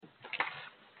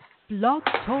Blog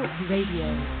Talk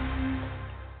Radio.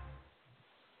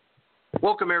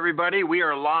 Welcome, everybody. We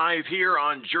are live here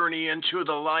on Journey into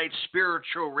the Light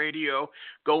Spiritual Radio,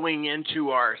 going into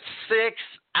our 6th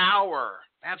hour.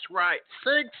 That's right,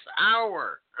 6th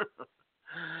hour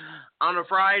on a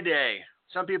Friday.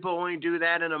 Some people only do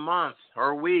that in a month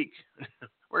or a week.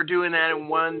 We're doing that in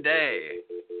one day.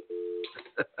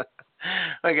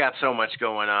 I got so much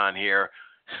going on here.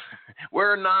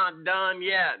 We're not done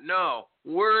yet. No,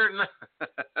 we're not.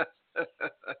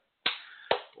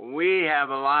 We have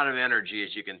a lot of energy,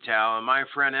 as you can tell. And my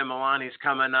friend Emalani is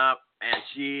coming up, and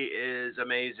she is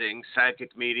amazing.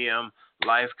 Psychic medium,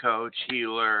 life coach,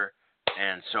 healer,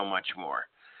 and so much more.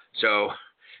 So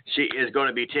she is going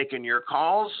to be taking your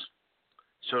calls.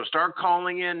 So start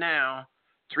calling in now.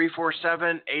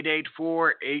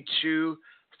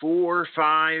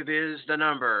 347-884-8245 is the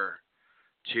number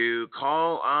to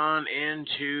call on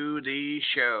into the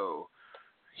show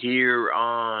here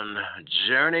on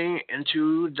Journey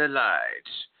into the Light.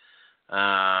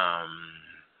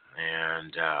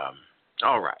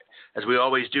 All right. As we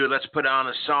always do, let's put on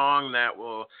a song that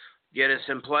will get us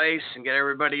in place and get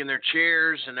everybody in their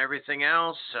chairs and everything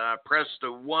else. Press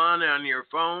the 1 on your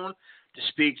phone to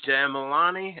speak to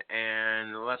Emalani,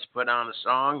 and let's put on a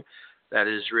song that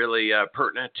is really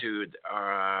pertinent to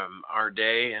our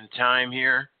day and time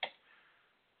here.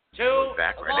 We'll be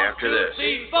back right after this.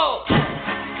 3, 4.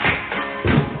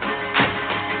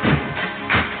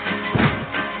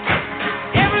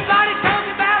 Everybody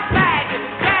talking about bagging,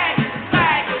 bagging,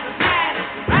 bagging,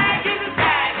 bagging, bagging,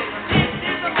 bagging. This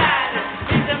is a matter,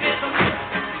 it's a myth.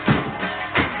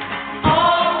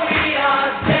 All we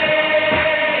are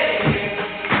saying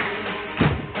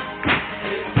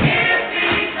is give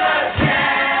me the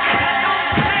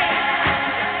chance.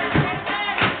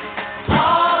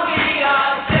 All we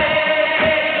are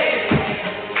saying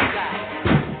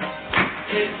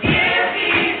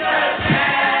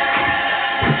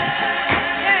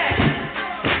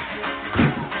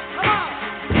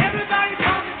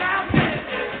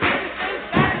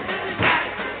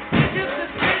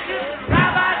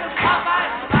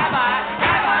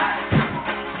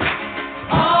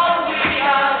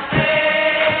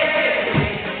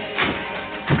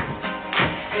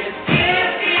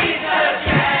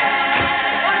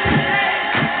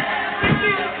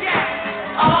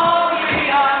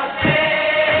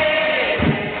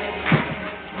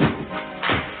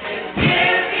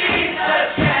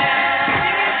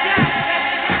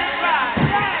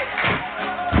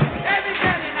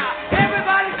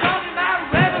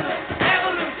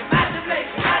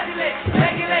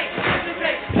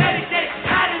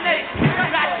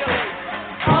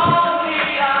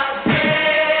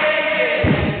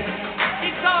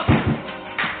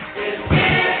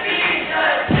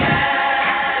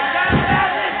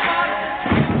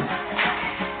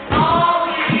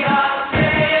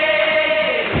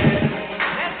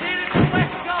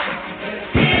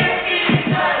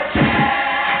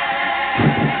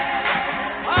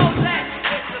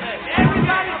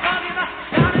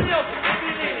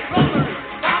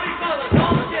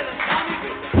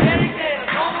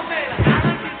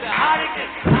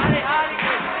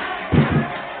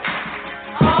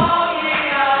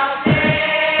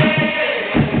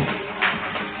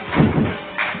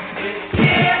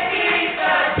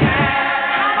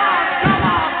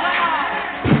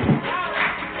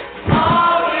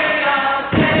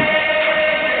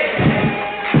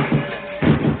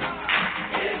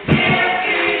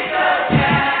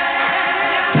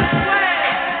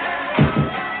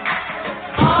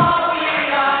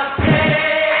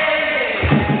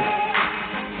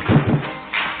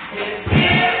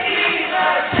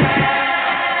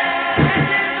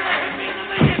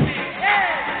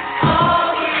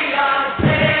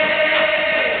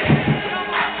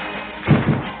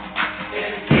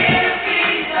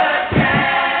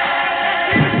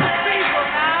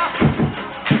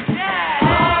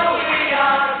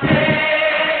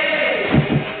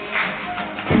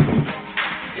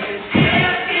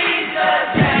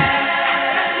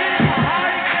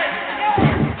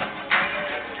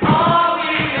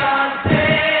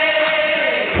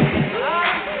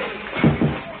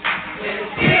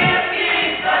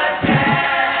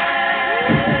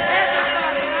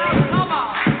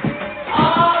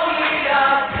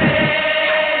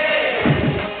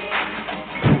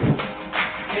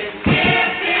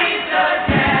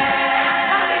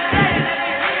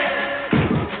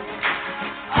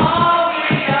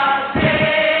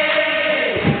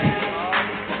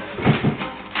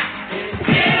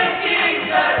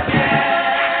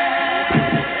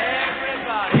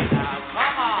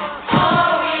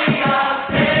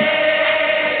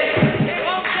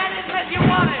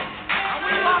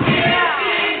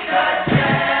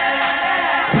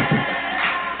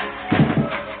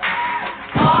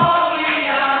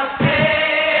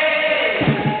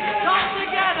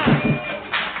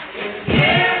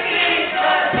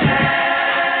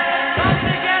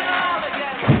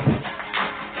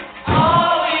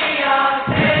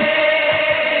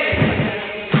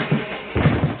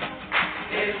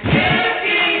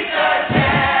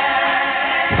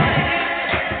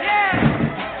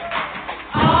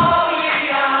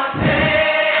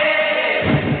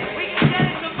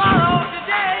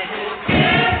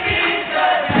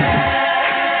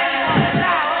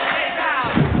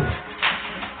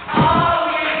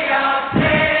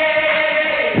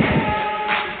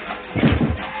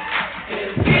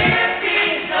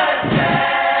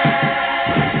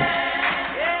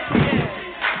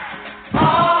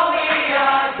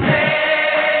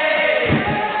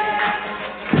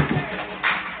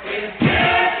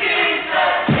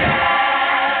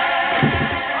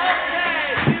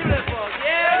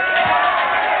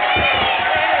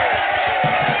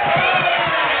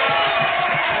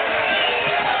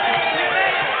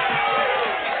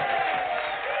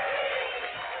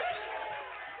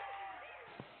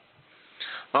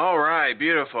All right,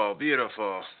 beautiful,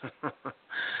 beautiful.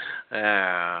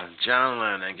 John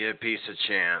Lennon, give peace a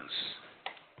chance.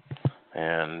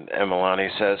 And Emalani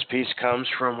says, peace comes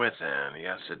from within.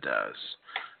 Yes, it does,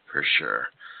 for sure.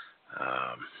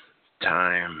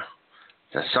 Time.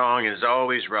 The song is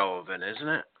always relevant, isn't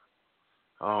it?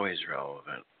 Always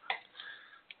relevant.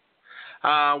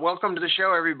 Welcome to the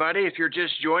show, everybody. If you're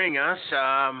just joining us,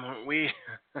 we've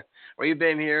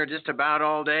been here just about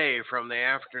all day from the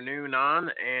afternoon on,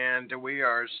 and we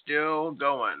are still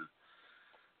going.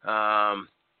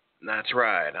 That's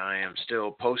right. I am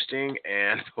still posting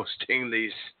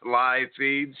these live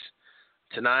feeds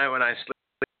tonight when I sleep.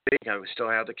 I still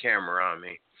have the camera on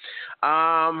me.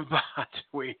 But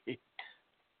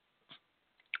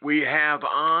we have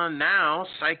on now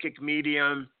psychic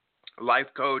medium,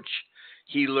 life coach,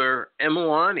 healer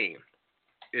Emalani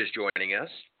is joining us.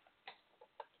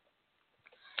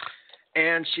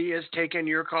 And she has taken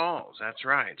your calls. That's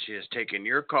right. She has taken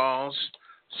your calls.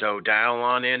 So dial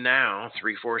on in now,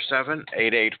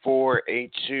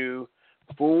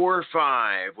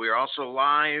 347-884-8245. We're also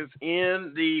live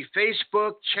in the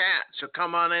Facebook chat. So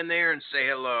come on in there and say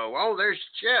hello. Oh, there's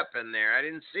Chip in there. I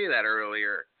didn't see that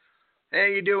earlier. How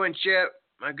you doing, Chip?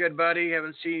 My good buddy.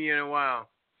 Haven't seen you in a while.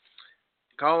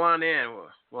 Call on in.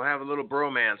 We'll have a little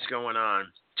bromance going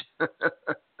on.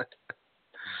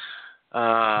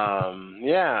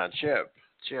 Yeah,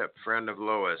 Chip, friend of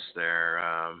Lois there.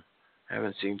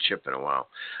 Haven't seen Chip in a while.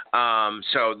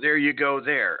 So there you go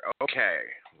there. Okay.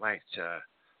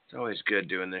 It's always good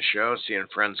doing this show, seeing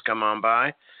friends come on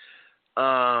by.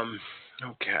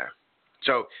 Okay.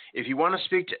 So if you want to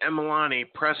speak to Emalani,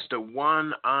 press the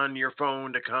 1 on your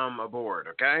phone to come aboard,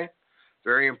 okay?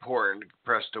 Very important.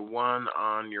 Press the 1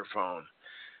 on your phone.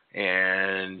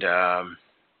 And,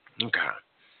 okay.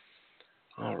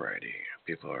 Alrighty.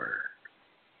 People are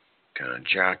kind of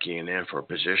jockeying in for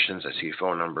positions. I see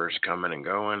phone numbers coming and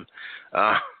going.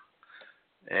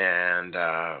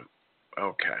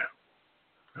 Okay.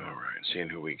 All right. Seeing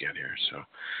who we get here. So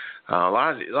a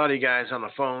lot of you guys on the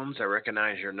phones, I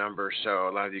recognize your number. So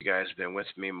a lot of you guys have been with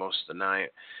me most of the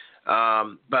night.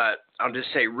 But I'll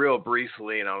just say real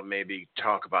briefly, and I'll maybe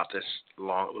talk about this a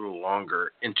little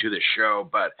longer into the show.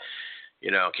 But,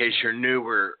 in case you're new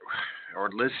or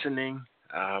listening,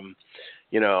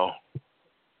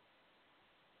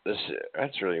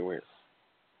 that's really weird.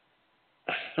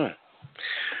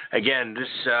 Again,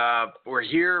 we're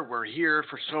here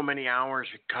for so many hours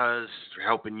because we're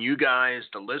helping you guys,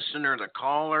 the listener, the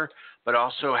caller, but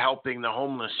also helping the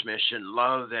homeless mission,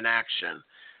 Love in Action.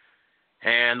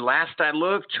 And last I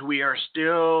looked, we are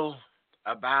still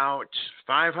about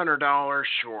 $500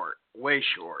 short, way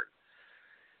short.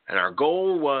 And our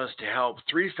goal was to help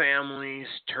 3 families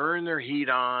turn their heat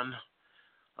on,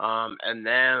 and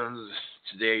then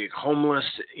the homeless,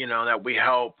 that we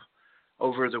help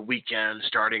over the weekend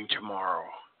starting tomorrow.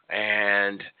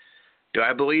 And do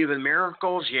I believe in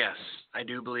miracles? Yes, I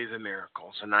do believe in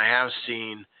miracles. And I have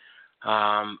seen,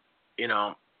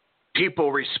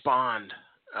 people respond,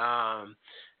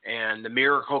 and the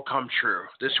miracle come true.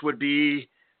 This would be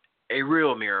a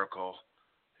real miracle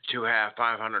to have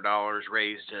 $500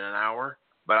 raised in an hour.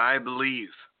 But I believe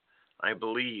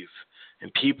in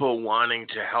people wanting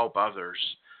to help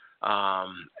others.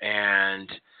 And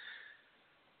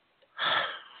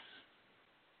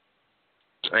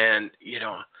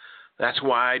that's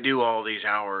why I do all these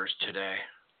hours today.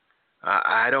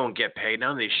 I don't get paid.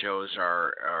 None of these shows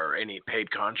are any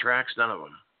paid contracts, none of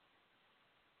them.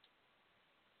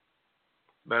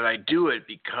 But I do it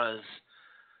because,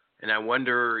 and I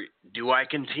wonder, do I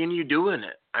continue doing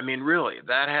it? I mean, really,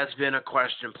 that has been a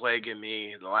question plaguing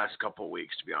me the last couple of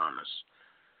weeks, to be honest.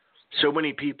 So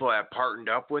many people have partnered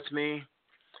up with me,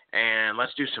 and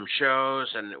let's do some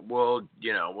shows, and we'll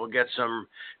get some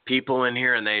people in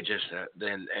here, and they just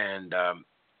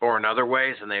or in other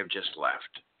ways, and they've just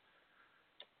left.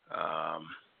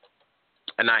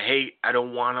 And I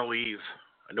don't want to leave.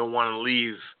 I don't want to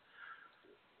leave.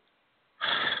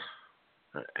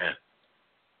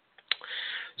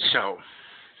 So,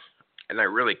 and I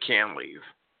really can leave.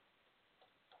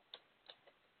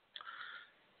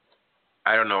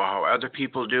 I don't know how other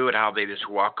people do it, how they just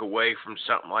walk away from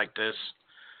something like this,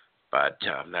 but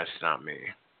that's not me.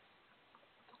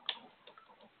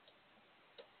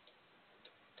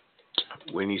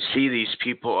 When you see these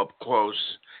people up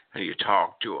close and you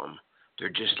talk to them, they're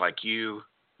just like you,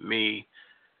 me,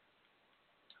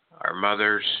 our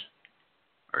mothers,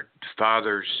 our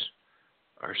fathers,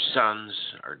 our sons,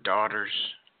 our daughters,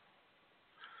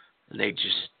 and they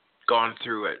just gone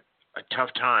through a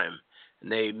tough time.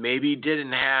 And they maybe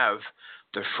didn't have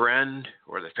the friend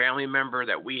or the family member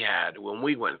that we had when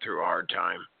we went through a hard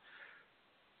time,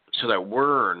 so that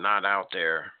we're not out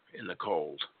there in the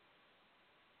cold.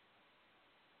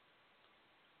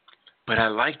 But I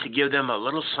like to give them a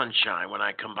little sunshine when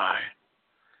I come by.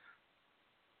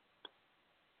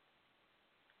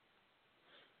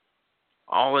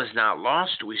 All is not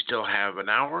lost. We still have an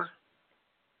hour.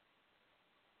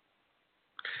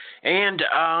 And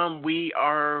we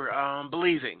are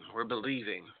believing. We're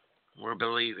believing. We're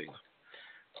believing.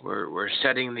 We're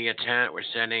setting the intent. We're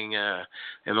setting.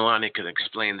 Emalani could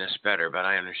explain this better, but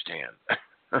I understand.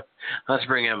 Let's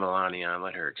bring Emalani on.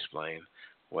 Let her explain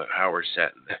how we're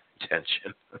setting the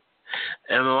intention.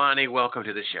 Emalani, welcome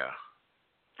to the show.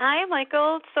 Hi,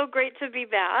 Michael. It's so great to be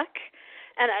back.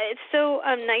 And it's so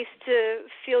nice to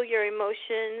feel your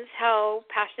emotions, how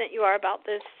passionate you are about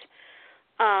this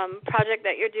project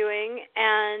that you're doing.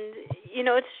 And, you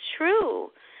know, it's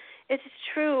true. It's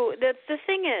true. The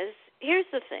thing is, here's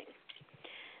the thing.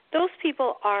 Those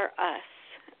people are us,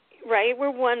 right? We're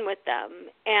one with them.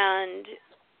 And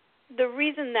the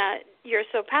reason that you're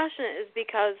so passionate is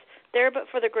because there but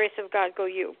for the grace of God go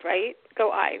you, right?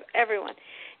 Go I, everyone.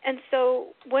 And so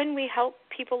when we help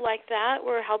people like that,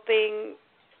 we're helping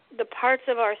the parts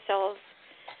of ourselves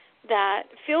that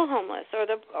feel homeless, or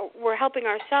we're helping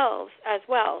ourselves as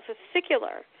well. So it's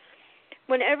secular.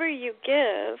 Whenever you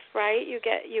give, right, you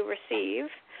receive.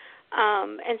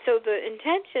 And so the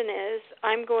intention is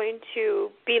I'm going to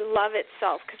be love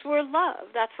itself, because we're love.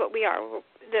 That's what we are.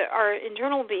 Our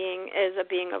internal being is a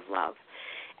being of love.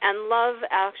 And love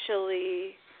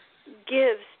actually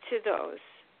gives to those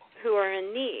who are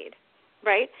in need,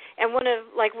 right? And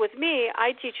with me,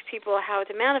 I teach people how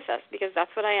to manifest, because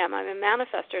that's what I am. I'm a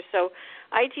manifester. So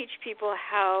I teach people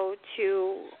how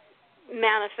to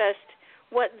manifest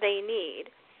what they need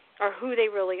or who they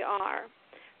really are,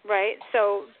 right?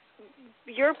 So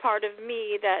you're part of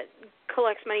me that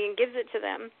collects money and gives it to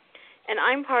them, and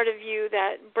I'm part of you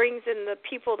that brings in the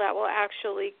people that will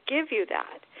actually give you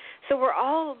that. So we're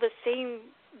all the same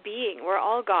being. We're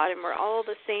all God, and we're all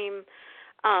the same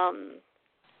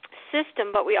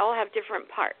system, but we all have different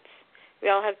parts. We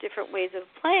all have different ways of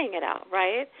playing it out,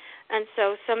 right? And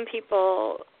so some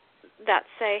people that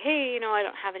say, hey, I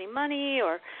don't have any money,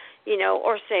 or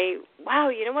say, wow,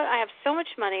 you know what, I have so much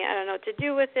money, I don't know what to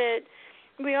do with it.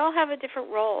 We all have a different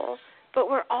role, but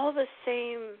we're all the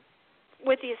same,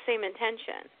 with the same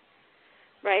intention,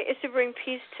 right? It's to bring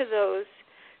peace to those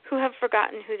who have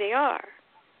forgotten who they are.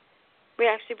 We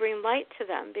actually bring light to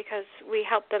them because we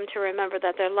help them to remember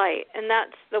that they're light. And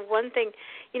that's the one thing,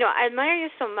 I admire you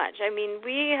so much. I mean,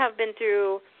 we have been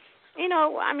through,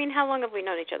 how long have we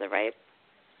known each other, right?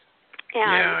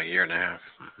 And, a year and a half.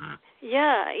 Mm-hmm.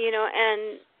 Yeah,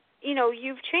 and,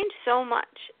 you've changed so much.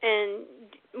 And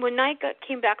when I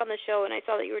came back on the show and I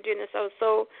saw that you were doing this, I was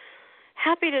so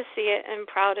happy to see it and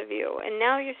proud of you. And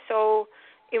now you're so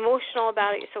emotional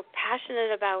about it. You're so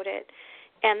passionate about it.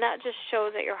 And that just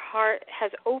shows that your heart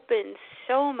has opened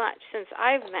so much since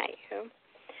I've met you.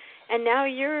 And now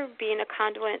you're being a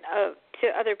conduit to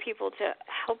other people to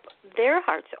help their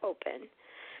hearts open.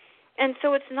 And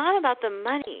so it's not about the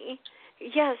money.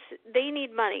 Yes, they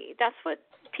need money. That's what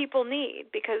people need,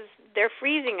 because they're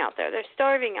freezing out there. They're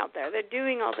starving out there. They're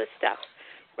doing all this stuff,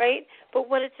 right? But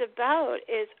what it's about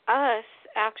is us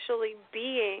actually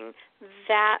being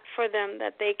that for them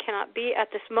that they cannot be at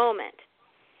this moment,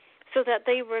 so that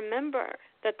they remember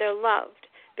that they're loved,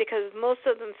 because most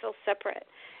of them feel separate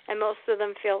and most of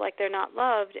them feel like they're not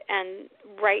loved. And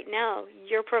right now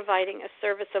you're providing a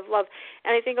service of love.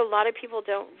 And I think a lot of people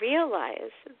don't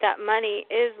realize that money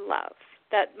is love,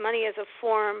 that money is a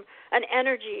form, an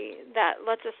energy that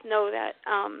lets us know that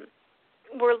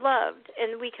we're loved,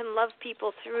 and we can love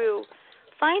people through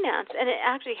finance. And it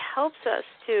actually helps us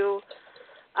to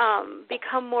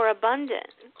become more abundant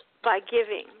by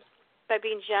giving, by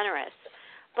being generous,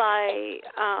 by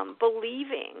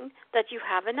believing that you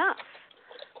have enough,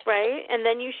 right? And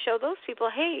then you show those people,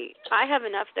 hey, I have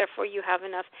enough, therefore you have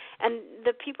enough. And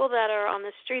the people that are on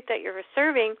the street that you're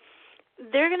serving,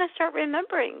 they're going to start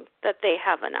remembering that they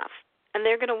have enough, and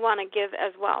they're going to want to give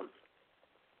as well.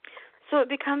 So it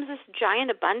becomes this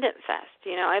giant abundant fest.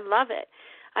 I love it.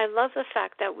 I love the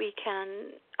fact that we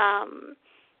can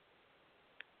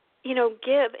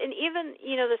give. And even,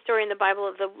 the story in the Bible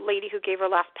of the lady who gave her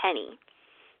last penny,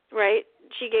 right?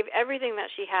 She gave everything that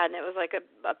she had, and it was like a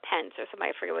pence or something.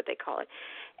 I forget what they call it.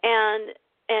 And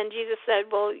Jesus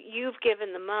said, well, you've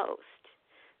given the most,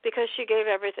 because she gave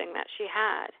everything that she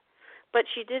had. But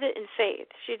she did it in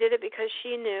faith. She did it because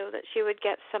she knew that she would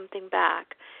get something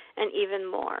back, and even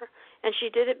more. And she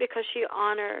did it because she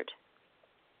honored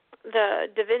the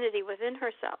divinity within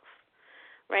herself,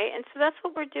 right? And so that's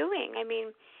what we're doing. I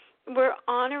mean, we're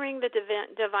honoring the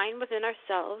divine within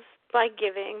ourselves by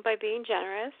giving, by being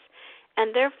generous,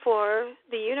 and therefore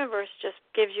the universe just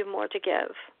gives you more to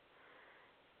give.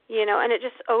 You know, and it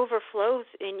just overflows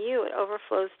in you. It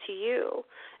overflows to you.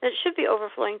 And it should be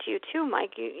overflowing to you too,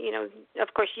 Mike. You know,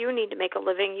 of course you need to make a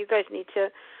living. You guys need to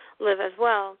live as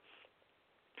well.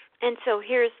 And so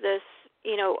here's this,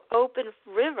 you know, open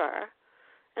river,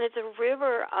 and it's a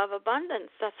river of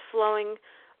abundance that's flowing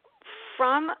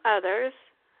from others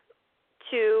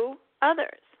to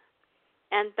others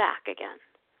and back again,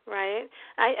 right?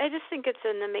 I just think it's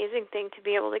an amazing thing to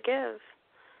be able to give.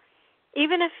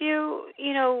 Even if you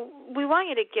know, we want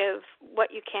you to give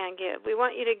what you can give. We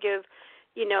want you to give,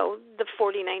 you know, the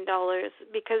 $49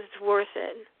 because it's worth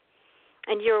it,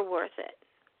 and you're worth it.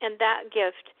 And that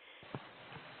gift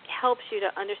helps you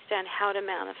to understand how to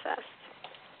manifest.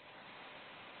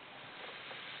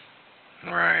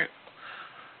 Right.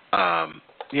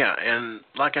 Yeah, and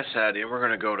like I said, we're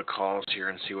going to go to calls here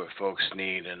and see what folks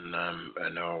need, and I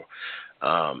know,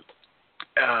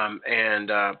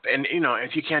 and you know,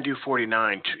 if you can't do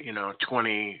 49, you know,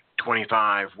 20,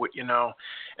 25, you know,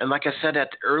 and like I said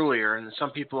that earlier, and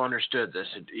some people understood this,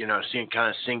 you know, seeing kind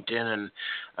of synced in,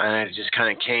 and it just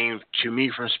kind of came to me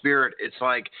from spirit. It's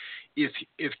like if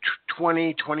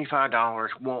 $20, $25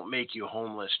 won't make you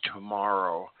homeless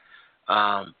tomorrow,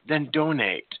 then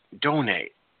donate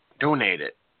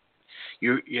it.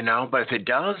 You know, but if it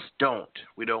does, don't.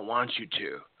 We don't want you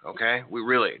to, okay? We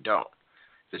really don't.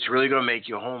 If it's really going to make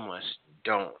you homeless,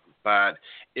 don't. But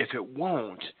if it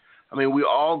won't, I mean, we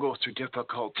all go through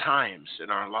difficult times in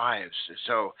our lives.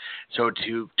 So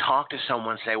to talk to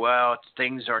someone, say, well,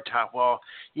 things are tough. Well,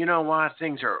 you know what?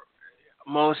 Things are,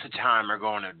 most of the time, are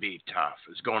going to be tough.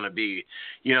 It's going to be,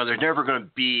 you know, there's never going to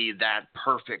be that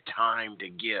perfect time to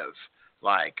give.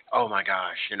 Like, oh my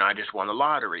gosh, you know, I just won the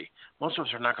lottery. Most of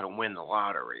us are not going to win the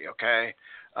lottery, okay?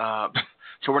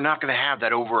 So we're not going to have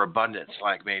that overabundance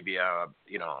like maybe a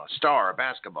star, a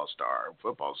basketball star, a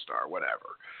football star,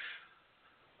 whatever.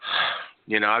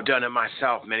 You know, I've done it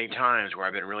myself many times where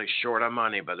I've been really short on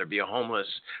money, but there'd be a homeless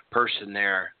person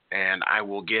there, and I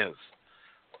will give.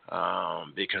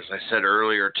 Because I said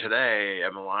earlier today,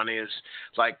 Emalani is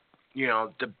like, you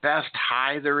know, the best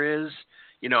high there is.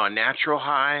 You know, a natural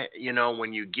high, you know,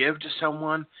 when you give to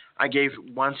someone. I gave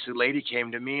once, a lady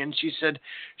came to me and she said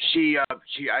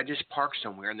I just parked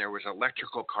somewhere and there was an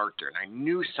electrical cart there and I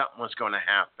knew something was going to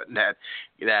happen. That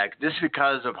this is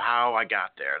because of how I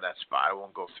got there. That spot. I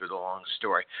won't go through the long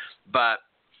story, but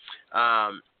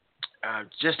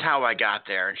just how I got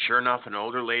there. And sure enough, an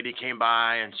older lady came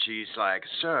by and she's like,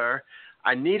 "Sir,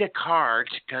 I need a cart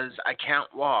because I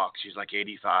can't walk." She's like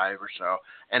 85 or so.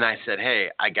 And I said,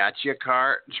 "Hey, I got you a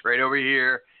cart. It's right over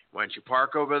here. Why don't you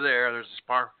park over there? There's a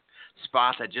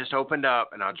spot that just opened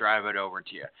up, and I'll drive it over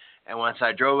to you." And once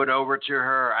I drove it over to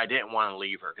her, I didn't want to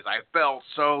leave her because I felt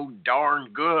so darn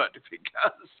good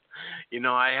because, you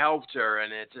know, I helped her.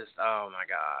 And it just, oh, my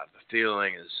God, the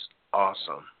feeling is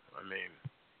awesome. I mean,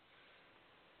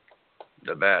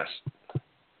 the best.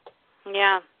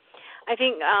 Yeah. I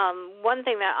think one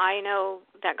thing that I know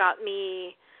that got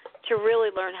me to really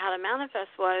learn how to manifest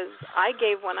was I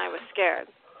gave when I was scared.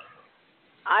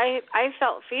 I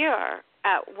felt fear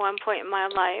at one point in my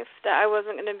life that I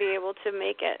wasn't going to be able to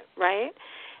make it, right?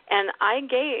 And I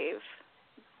gave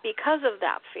because of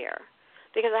that fear,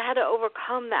 because I had to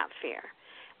overcome that fear.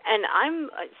 And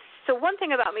so one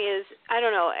thing about me is, I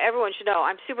don't know, everyone should know,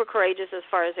 I'm super courageous as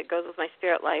far as it goes with my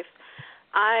spirit life.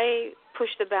 I push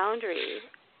the boundary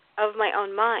of my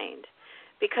own mind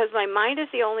because my mind is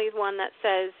the only one that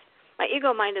says, my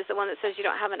ego mind is the one that says you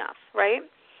don't have enough, right?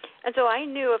 And so I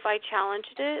knew if I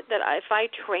challenged it, that if I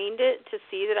trained it to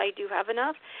see that I do have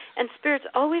enough, and Spirit's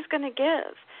always going to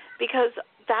give because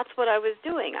that's what I was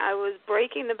doing. I was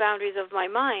breaking the boundaries of my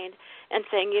mind and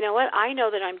saying, you know what, I know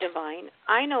that I'm divine.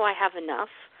 I know I have enough.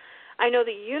 I know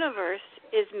the universe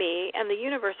is me, and the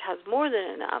universe has more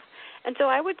than enough. And so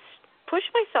I would push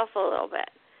myself a little bit.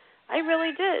 I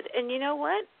really did. And you know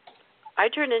what? I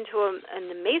turned into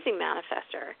an amazing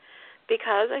manifester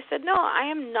because I said, no, I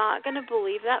am not going to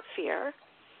believe that fear.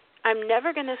 I'm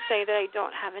never going to say that I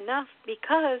don't have enough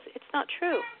because it's not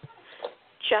true.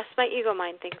 Just my ego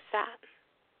mind thinks that.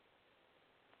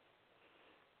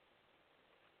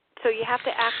 So you have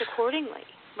to act accordingly,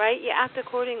 right? You act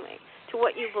accordingly to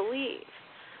what you believe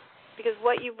because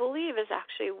what you believe is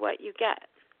actually what you get.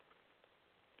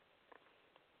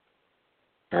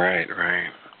 Right.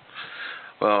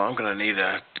 Well, I'm going to need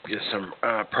to get some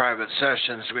private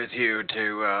sessions with you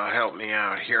to help me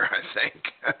out here, I think.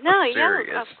 No, Serious.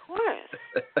 yeah, of course.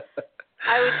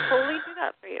 I would totally do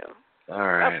that for you. All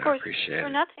right, of course, I appreciate for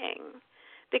it. nothing.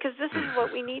 Because this is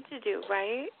what we need to do,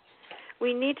 right?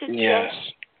 We need to Yes.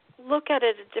 just look at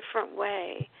it a different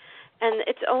way. And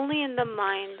it's only in the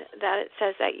mind that it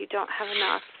says that you don't have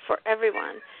enough for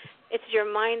everyone. It's your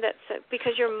mind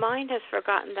because your mind has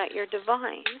forgotten that you're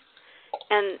divine.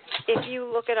 And if you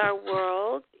look at our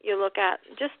world, you look at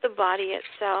just the body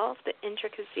itself, the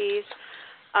intricacies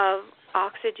of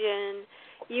oxygen,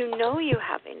 you know you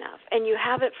have enough. And you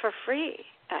have it for free,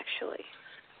 actually.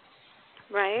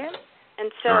 Right?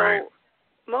 And so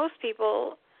most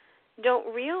people don't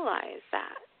realize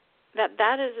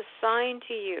that is a sign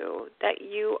to you that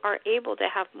you are able to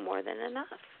have more than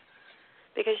enough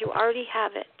because you already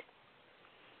have it.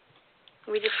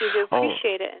 We just need to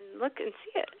appreciate it and look and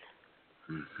see it.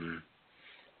 Mm-hmm.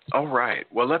 All right.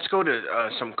 Well, let's go to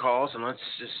some calls and let's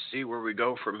just see where we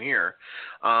go from here.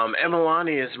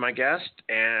 Emalani is my guest,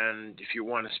 and if you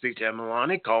want to speak to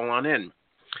Emalani, call on in.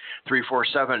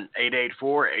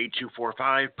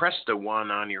 347-884-8245. Press the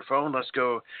 1 on your phone. Let's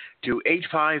go to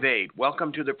 858.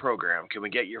 Welcome to the program. Can we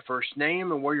get your first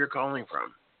name and where you're calling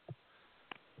from?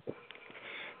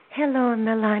 Hello,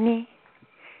 Emalani.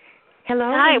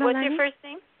 Hello, Hi, Emalani. what's your first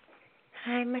name?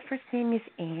 Hi, my first name is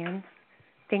Anne.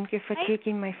 Thank you for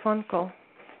taking my phone call.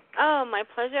 Oh, my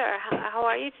pleasure. How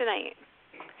are you tonight?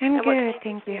 I'm good,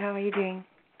 thank you. How are you doing?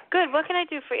 Good. What can I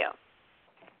do for you?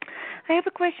 I have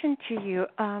a question to you.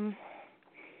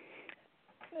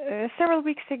 Several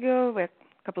weeks ago, a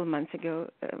couple of months ago,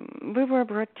 we were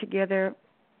brought together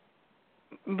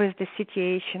with the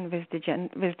situation with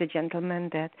the gentleman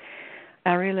that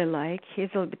I really like.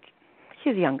 He's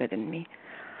younger than me.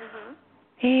 Mm-hmm.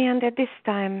 And at this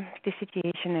time, the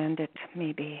situation ended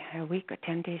maybe a week or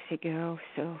 10 days ago,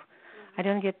 so I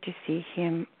don't get to see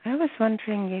him. I was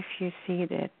wondering if you see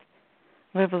that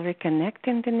we will reconnect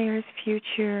in the nearest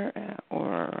future,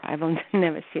 or I will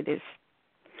never see this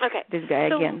guy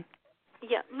again.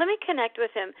 Yeah, let me connect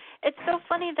with him. It's so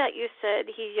funny that you said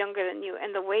he's younger than you,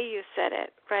 and the way you said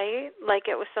it, right? Like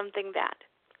it was something bad.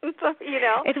 You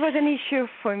know? It was an issue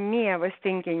for me. I was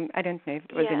thinking, I don't know if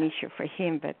it was an issue for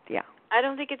him, but yeah. I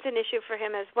don't think it's an issue for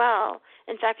him as well.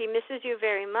 In fact, he misses you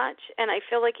very much, and I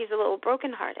feel like he's a little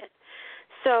brokenhearted.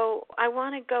 So I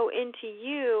want to go into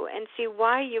you and see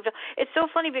why you've. It's so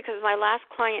funny because my last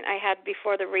client I had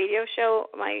before the radio show,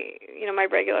 my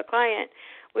regular client,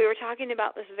 we were talking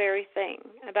about this very thing,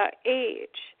 about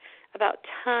age, about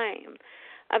time,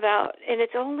 and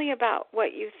it's only about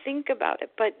what you think about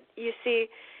it. But you see,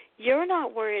 you're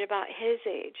not worried about his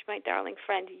age, my darling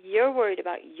friend. You're worried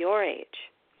about your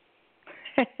age.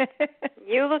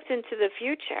 You looked into the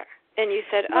future and you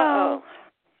said, "Uh-oh."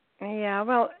 Yeah,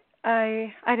 well,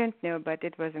 I don't know, but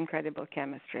it was incredible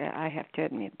chemistry. I have to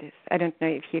admit this. I don't know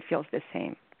if he feels the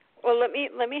same. Well, let me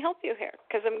help you here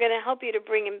because I'm going to help you to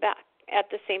bring him back at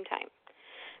the same time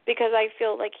because I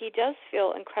feel like he does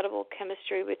feel incredible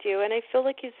chemistry with you, and I feel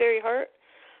like he's very hurt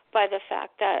by the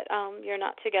fact that you're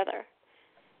not together.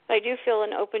 I do feel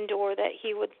an open door that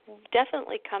he would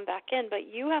definitely come back in,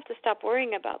 but you have to stop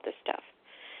worrying about this stuff.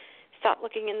 Stop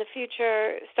looking in the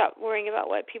future. Stop worrying about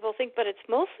what people think, but it's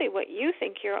mostly what you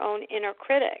think, your own inner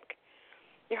critic.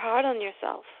 You're hard on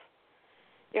yourself.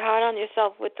 You're hard on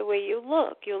yourself with the way you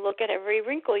look. You look at every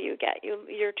wrinkle you get.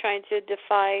 You're trying to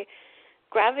defy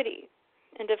gravity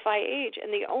and defy age.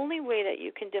 And the only way that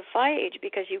you can defy age,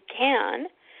 because you can,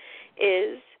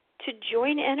 is to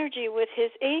join energy with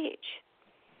his age.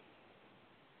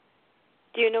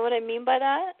 Do you know what I mean by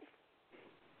that?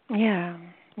 Yeah,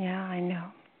 I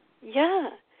know. Yeah.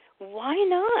 Why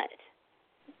not?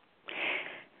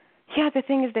 Yeah, the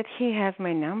thing is that he has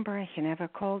my number. He never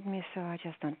called me, so I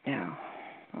just don't know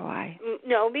why.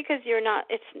 No, because you're not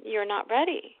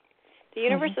ready. The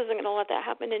universe isn't going to let that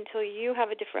happen until you have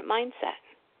a different mindset.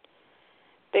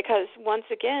 Because once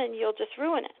again, you'll just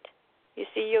ruin it. You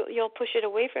see, you'll push it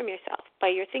away from yourself by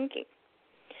your thinking.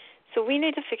 So we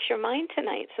need to fix your mind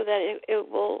tonight so that it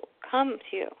will come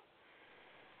to you.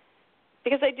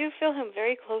 Because I do feel him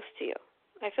very close to you.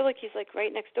 I feel like he's like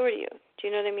right next door to you. Do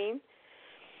you know what I mean?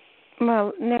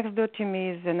 Well, next door to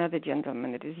me is another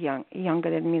gentleman that is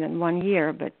younger than me than 1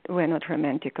 year, but we're not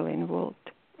romantically involved.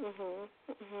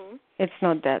 It's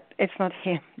not that. It's not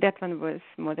him. That one was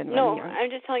more than 1 year. No,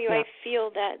 I'm just telling you. I feel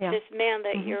that this man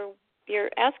that you're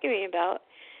asking me about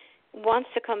wants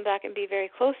to come back and be very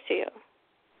close to you.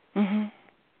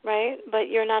 Right?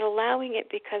 But you're not allowing it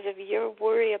because of your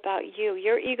worry about you.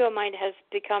 Your ego mind has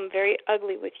become very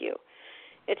ugly with you.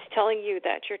 It's telling you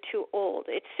that you're too old.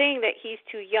 It's saying that he's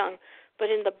too young, but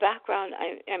in the background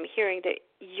I'm hearing that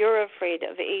you're afraid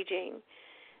of aging,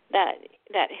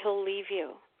 that he'll leave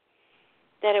you,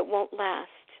 that it won't last.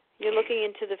 You're looking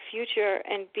into the future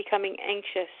and becoming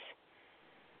anxious.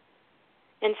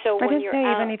 And so I when didn't you're say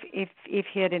out, even if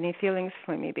he had any feelings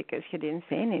for me, because he didn't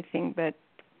say anything, but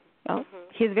well,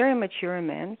 Mhm. he's a very mature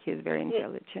man. He's very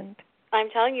intelligent. I'm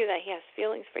telling you that he has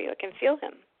feelings for you. I can feel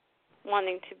him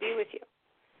wanting to be with you.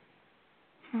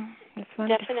 That's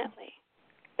wonderful. Definitely.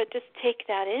 But just take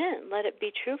that in. Let it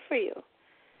be true for you.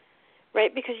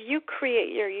 Right? Because you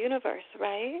create your universe,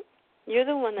 right? You're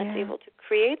the one that's able to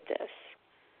create this.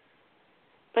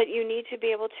 But you need to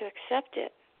be able to accept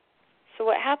it. So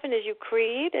what happened is you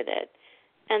created it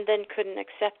and then couldn't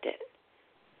accept it.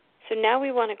 So now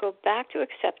we want to go back to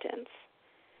acceptance,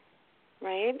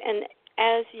 right? And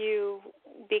as you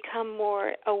become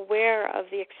more aware of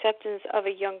the acceptance of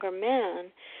a younger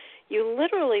man, you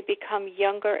literally become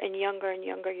younger and younger and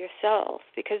younger yourself,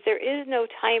 because there is no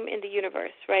time in the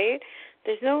universe, right?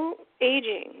 There's no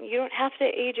aging. You don't have to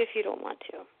age if you don't want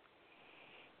to.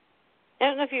 I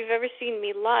don't know if you've ever seen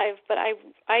me live, but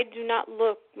I do not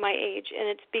look my age, and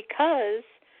it's because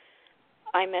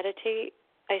I meditate,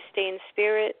 I stay in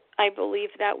spirit, I believe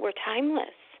that we're timeless.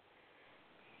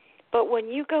 But when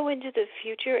you go into the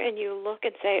future and you look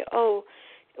and say, oh,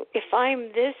 if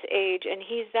I'm this age and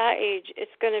he's that age,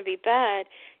 it's going to be bad,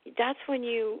 that's when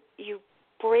you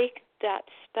break that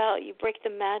spell, you break the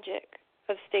magic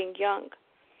of staying young,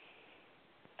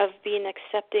 of being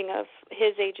accepting of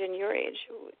his age and your age.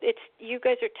 You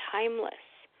guys are timeless.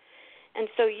 And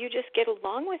so you just get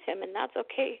along with him, and that's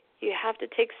okay. You have to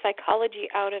take psychology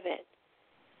out of it.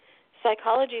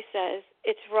 Psychology says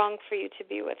it's wrong for you to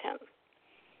be with him.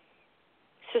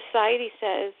 Society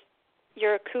says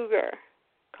you're a cougar,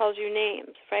 calls you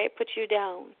names, right? Puts you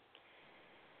down.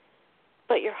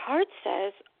 But your heart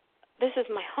says, this is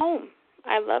my home.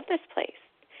 I love this place.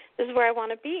 This is where I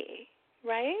want to be,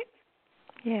 right?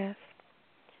 Yes.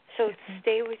 So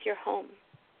stay with your home.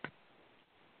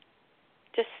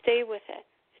 Just stay with it.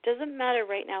 It doesn't matter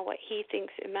right now what he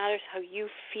thinks. It matters how you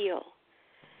feel.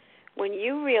 When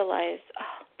you realize,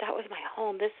 oh, that was my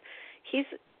home.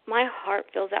 My heart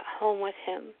feels at home with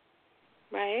him,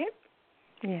 right?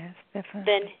 Yes, definitely.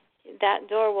 Then that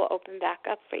door will open back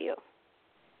up for you.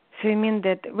 So you mean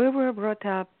that we were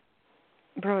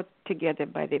brought together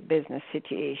by the business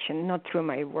situation, not through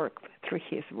my work, but through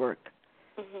his work.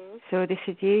 Mm-hmm. So the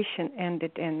situation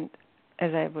ended, and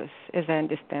as I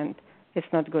understand, it's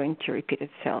not going to repeat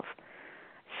itself.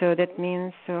 So that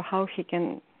means how he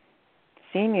can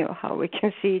see me, or how we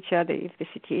can see each other if the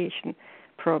situation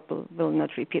probably will not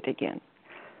repeat again.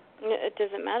 It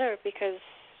doesn't matter, because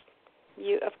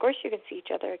of course you can see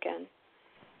each other again.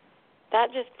 That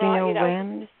just brought you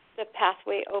to the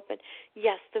pathway open.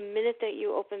 Yes, the minute that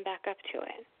you open back up to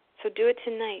it. So do it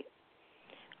tonight.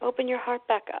 Open your heart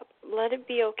back up. Let it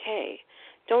be okay.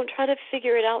 Don't try to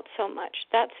figure it out so much.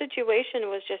 That situation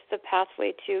was just the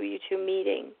pathway to you two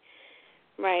meeting,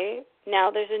 right? Now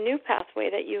there's a new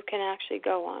pathway that you can actually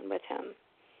go on with him.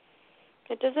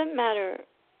 It doesn't matter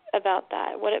about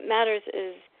that. What it matters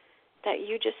is that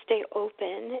you just stay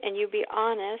open and you be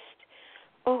honest.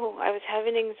 Oh, I was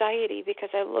having anxiety because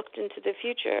I looked into the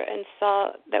future and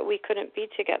saw that we couldn't be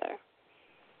together.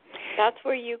 That's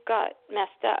where you got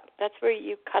messed up. That's where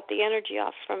you cut the energy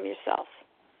off from yourself.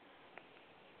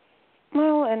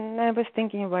 Well, and I was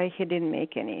thinking why he didn't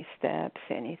make any steps,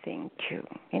 anything to,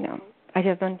 I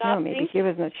just don't know. Maybe he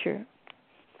was not sure.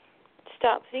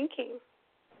 Stop thinking.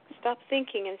 Stop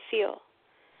thinking and feel.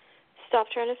 Stop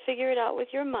trying to figure it out with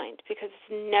your mind, because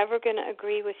it's never going to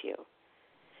agree with you.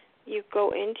 You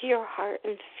go into your heart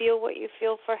and feel what you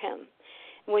feel for him.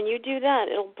 When you do that,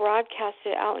 it'll broadcast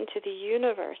it out into the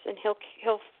universe, and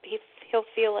he'll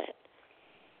feel it.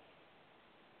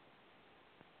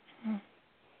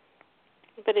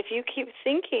 But if you keep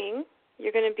thinking,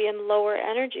 you're going to be in lower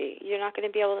energy. You're not going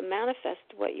to be able to manifest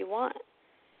what you want,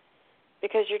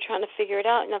 because you're trying to figure it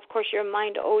out. And, of course, your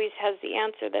mind always has the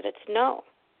answer that it's no.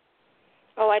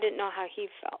 Oh, I didn't know how he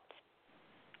felt.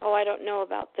 Oh, I don't know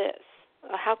about this.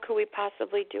 How could we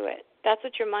possibly do it? That's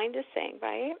what your mind is saying,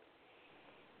 right?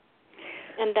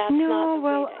 And that's not the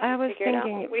way that I was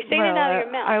thinking, we're saying it out of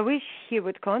your mouth. I wish he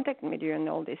would contact me during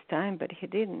all this time, but he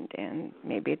didn't, and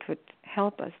maybe it would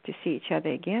help us to see each other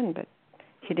again, but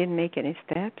he didn't make any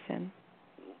steps. And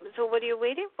so what are you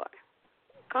waiting for?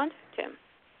 Contact him.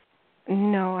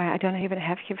 No, I don't even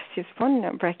have his phone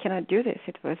number. I cannot do this.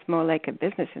 It was more like a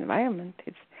business environment.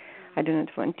 I do not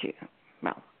want to,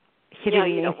 He you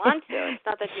didn't. don't want to. It's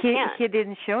not that you can't. He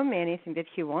didn't show me anything that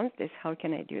he wants this. How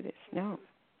can I do this? No.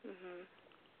 Mhm.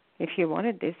 If he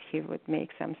wanted this, he would make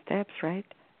some steps, right?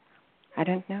 I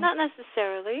don't know. Not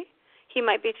necessarily. He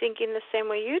might be thinking the same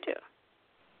way you do.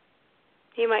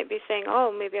 He might be saying,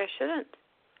 "Oh, maybe I shouldn't,"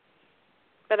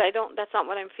 but I don't. That's not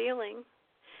what I'm feeling.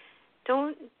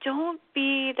 Don't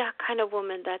be that kind of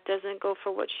woman that doesn't go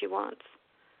for what she wants.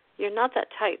 You're not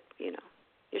that type.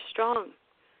 You're strong.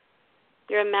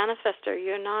 You're a manifester.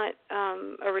 You're not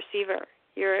a receiver.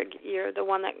 You're the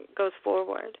one that goes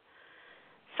forward.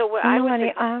 So what I would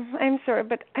Emalani, I'm sorry,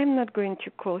 but I'm not going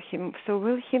to call him. So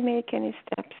will he make any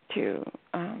steps to?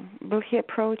 Will he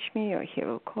approach me, or he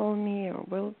will call me, or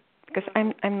will? Because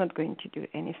I'm not going to do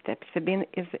any steps.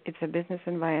 It's a business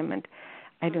environment.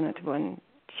 I do not want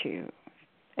to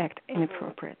act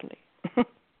inappropriately.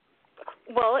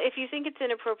 Well, if you think it's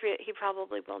inappropriate, he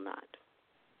probably will not.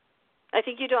 I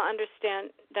think you don't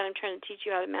understand that I'm trying to teach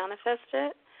you how to manifest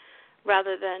it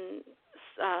rather than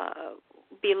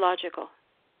be logical.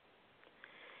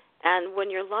 And when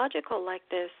you're logical like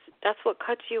this, that's what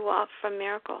cuts you off from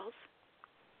miracles.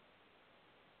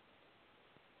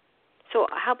 So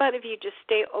how about if you just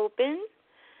stay open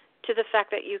to the fact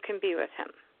that you can be with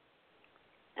him?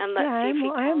 And let's see if he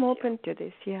tells I'm you. open to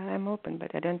this. Yeah, I'm open,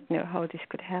 but I don't know how this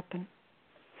could happen.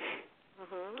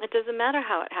 It doesn't matter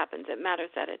how it happens. It matters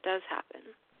that it does happen.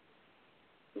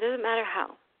 It doesn't matter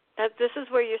how. This is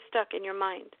where you're stuck in your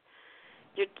mind.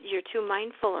 You're too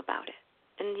mindful about it,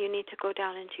 and you need to go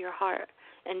down into your heart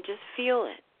and just feel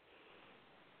it.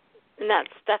 And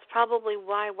that's probably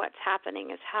why what's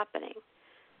happening is happening,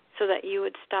 so that you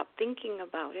would stop thinking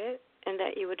about it and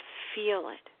that you would feel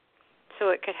it, so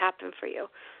it could happen for you.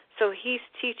 So he's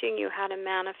teaching you how to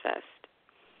manifest,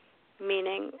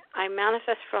 meaning I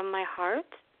manifest from my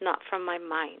heart, not from my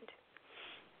mind.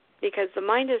 Because the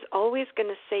mind is always going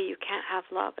to say you can't have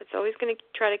love. It's always going to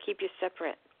try to keep you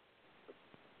separate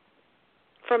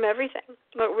from everything.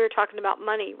 But we were talking about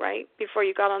money, right, before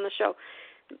you got on the show.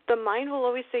 The mind will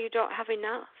always say you don't have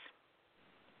enough.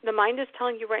 The mind is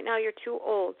telling you right now you're too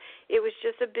old. It was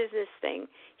just a business thing.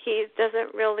 He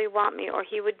doesn't really want me, or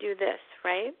he would do this,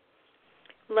 right?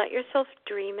 Let yourself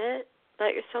dream it.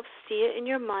 Let yourself see it in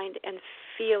your mind and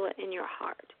feel it in your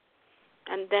heart.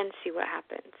 And then see what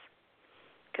happens.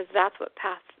 Because that's what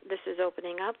path this is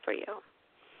opening up for you.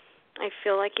 I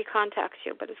feel like he contacts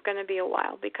you, but it's going to be a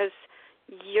while because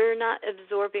you're not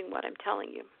absorbing what I'm telling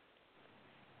you.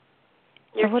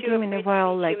 You're what do you mean a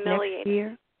while? Like humiliated. next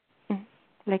year?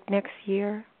 Like next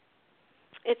year?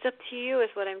 It's up to you is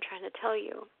what I'm trying to tell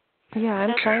you. Yeah,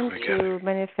 I'm trying to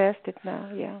manifest it now,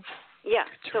 yeah. Yeah,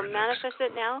 so manifest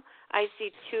it now. I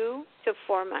see 2 to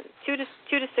 4 months, 2 to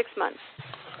 6 months.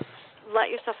 Let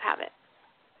yourself have it.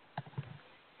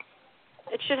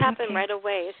 It should happen right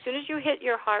away. As soon as you hit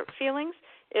your heart feelings,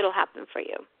 it'll happen for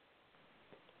you.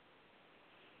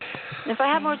 If I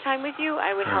had more time with you,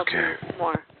 I would help you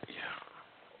more. Yeah.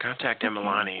 Contact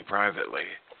Emalani privately.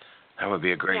 That would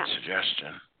be a great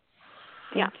suggestion.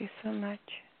 Thank you so much.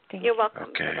 You're welcome.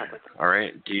 Okay. Good luck with it. All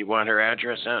right. Do you want her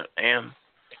address, Ann?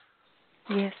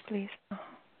 Yes, please.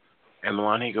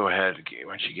 Emalani, go ahead.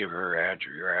 Why don't you give her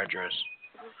your address?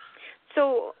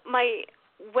 So my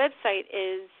website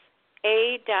is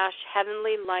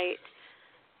a-heavenly-light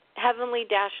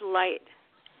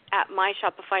at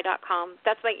myshopify.com.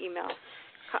 That's my email.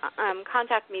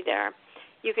 Contact me there.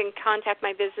 You can contact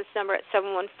my business number at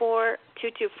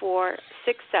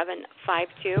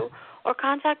 714-224-6752 or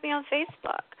contact me on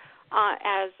Facebook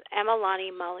as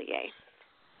Emalani Mallier.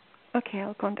 Okay,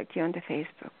 I'll contact you on the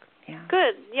Facebook. Yeah.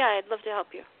 Good. Yeah, I'd love to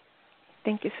help you.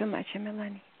 Thank you so much,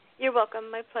 Emalani. You're welcome.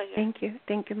 My pleasure. Thank you.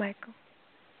 Thank you, Michael.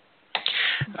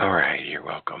 All right, you're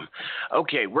welcome.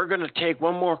 Okay, we're going to take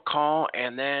one more call,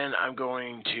 and then I'm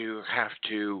going to have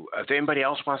to, if anybody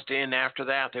else wants to end after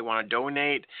that, they want to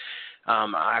donate.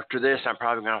 After this, I'm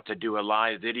probably going to have to do a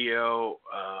live video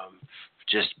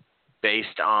just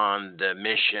based on the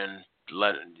mission,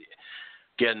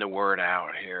 getting the word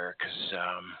out here. Because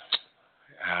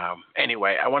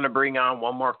anyway, I want to bring on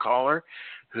one more caller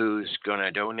who's going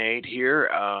to donate here.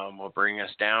 Will bring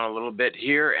us down a little bit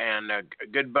here. And a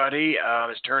good buddy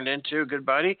has turned into a good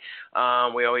buddy.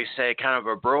 We always say kind of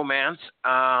a bromance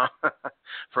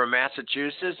from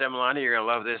Massachusetts. Emalani, you're going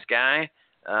to love this guy.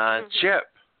 Chip.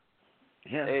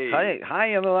 Yeah. Hey. Hi,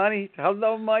 Emalani.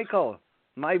 Hello, Michael.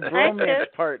 My bromance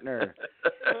partner.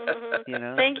 Mm-hmm. You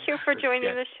know. Thank you for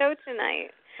joining the show tonight.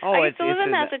 Oh, I used to live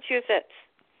in Massachusetts.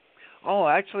 Oh,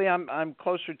 actually, I'm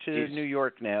closer to New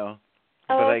York now.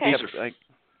 Oh, but okay. I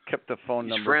kept the phone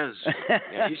He's number. friends.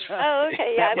 Yeah, oh,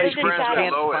 okay. Yeah, That way I lived in people Chatham.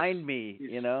 can't find me,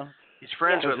 you know. He's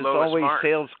friends with it's Lois always Martin.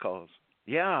 sales calls.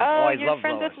 Yeah. Oh, I you're love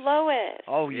friends Lois. with Lois.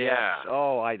 Oh, yes. Yeah.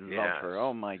 Oh, I love Yes. her.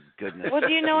 Oh, my goodness. Well,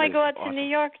 do you know I It go is out to awesome. New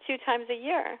York 2 times a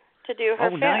year to do her Oh,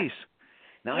 fair. nice.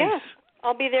 Nice. Yeah.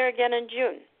 I'll be there again in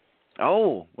June.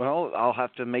 Oh, well, I'll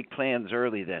have to make plans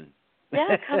early then.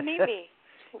 Yeah, come meet me.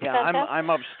 Yeah, Fantastic. I'm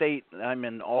upstate. I'm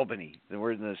in Albany.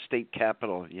 We're in the state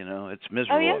capital, It's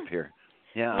miserable yeah. up here.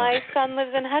 Yeah. My son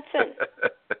lives in Hudson.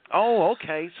 Oh,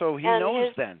 okay. So he And knows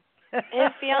his- then.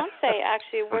 His fiance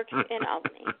actually works in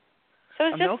Albany. So I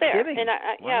was Oh, just no there. kidding. And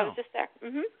yeah, I was Wow. just there.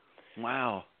 Mhm.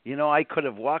 Wow. I could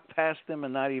have walked past them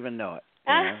and not even know it.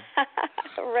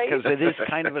 Right. Because it is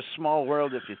kind of a small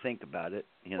world if you think about it,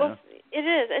 Well, it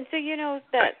is. And so you know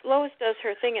that Lois does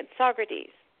her thing at Socrates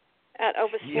at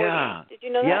Opus 40. Yeah. Did you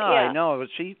know Yeah, that? Yeah, I know.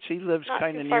 She lives Not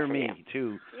kind of too far near from me, you.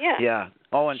 too. Yeah. Yeah.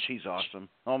 Oh, and she's awesome.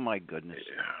 Oh, my goodness.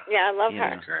 Yeah, I love Yeah.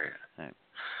 her. Great.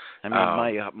 I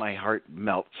mean, my heart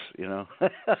melts, Yeah,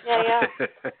 yeah.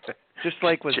 Just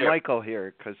like with Chip. Michael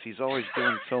here, because he's always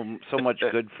doing so much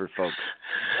good for folks.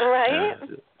 Right?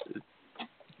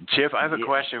 Chip, I have a Yeah.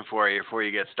 question for you before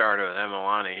you get started with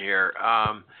Emalani here.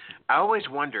 I always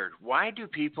wondered, why do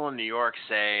people in New York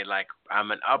say, like, I'm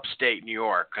an upstate New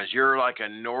York, because you're like a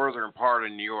northern part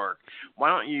of New York. Why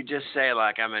don't you just say,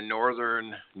 like, I'm in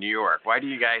northern New York? Why do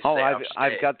you guys say upstate?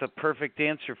 I've got the perfect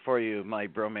answer for you, my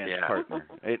bromance partner.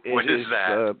 What is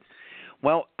that?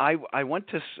 Well, I went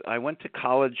to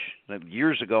college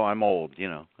years ago. I'm old,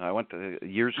 I went to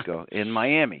years ago in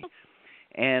Miami.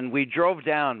 And we drove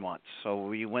down once, so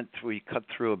we cut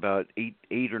through about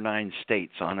eight or nine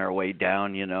states on our way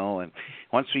down, and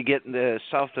once we get in the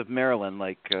south of Maryland,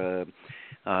 like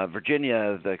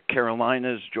Virginia, the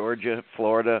Carolinas, Georgia,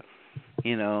 Florida,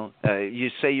 you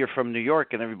say you're from New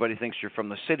York and everybody thinks you're from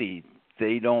the city.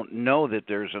 They don't know that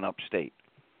there's an upstate,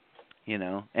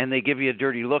 and they give you a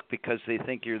dirty look because they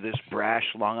think you're this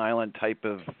brash Long Island type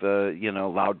of,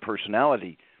 loud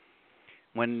personality.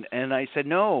 And I said,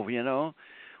 no,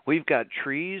 we've got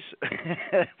trees,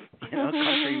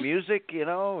 country music,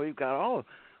 we've got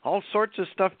all sorts of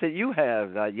stuff that you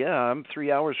have. I'm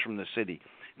 3 hours from the city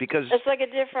because It's like a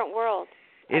different world.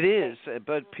 it is.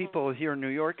 But people hear New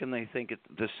York and they think it's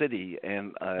the city,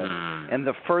 and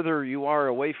the further you are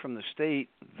away from the state,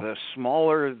 the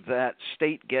smaller that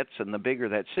state gets and the bigger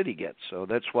that city gets. So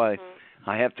that's why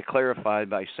I have to clarify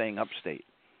by saying upstate.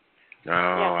 Oh,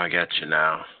 I got you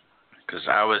now. Because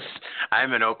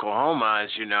I'm in Oklahoma, as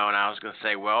you know, and I was going to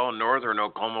say, well, northern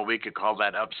Oklahoma, we could call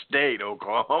that upstate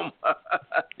Oklahoma.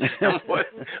 And what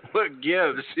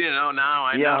gives, now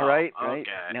I know. Yeah, right. Okay.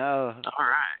 No. All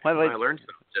right. Well, I learned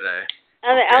something today.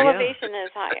 And the Okay. elevation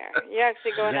is higher. You're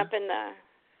actually going Yeah. up in The up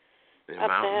the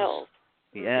mountains. hills.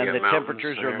 Yeah, You and got the mountains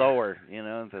temperatures there. are lower.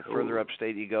 The further Ooh.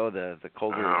 upstate you go, the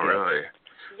colder Oh, it gets. really?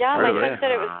 Yeah, my Really? friend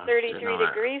said it was Didn't 33 know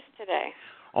that. degrees today.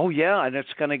 Oh yeah, and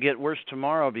it's going to get worse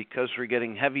tomorrow because we're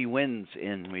getting heavy winds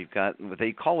in.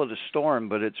 They call it a storm,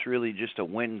 but it's really just a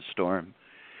wind storm.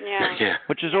 Yeah. Yeah.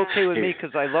 Which is okay with me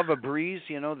because I love a breeze.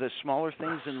 The smaller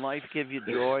things in life give you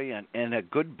joy, and a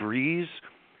good breeze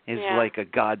is Yeah. like a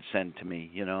godsend to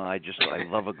me. I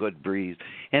love a good breeze.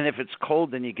 And if it's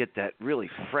cold, then you get that really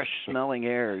fresh smelling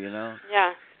air.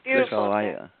 Yeah. Beautiful. So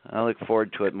I look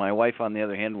forward to it. My wife, on the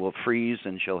other hand, will freeze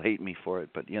and she'll hate me for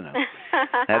it. But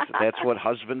that's what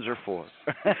husbands are for.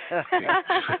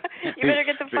 You better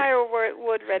get the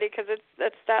firewood ready because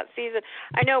it's that season.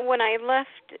 I know when I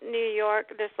left New York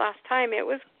this last time, it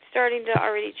was starting to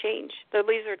already change. The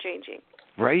leaves were changing.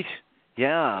 Right?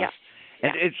 Yeah. Yeah.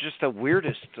 And it's just the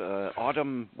weirdest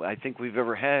autumn I think we've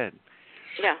ever had.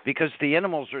 Yeah. Because the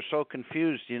animals are so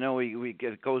confused.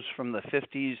 It goes from the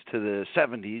 50s to the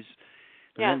 70s,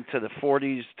 and then to the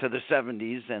 40s to the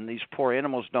 70s, and these poor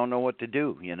animals don't know what to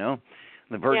do.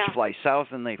 The birds fly south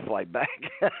and they fly back.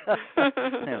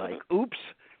 They're like, oops.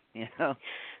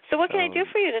 So what can I do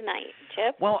for you tonight,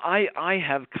 Chip? Well, I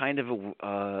have kind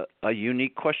of a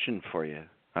unique question for you.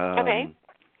 Okay.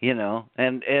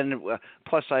 And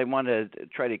plus I want to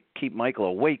try to keep Michael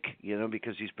awake,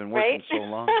 because he's been working so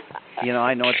long.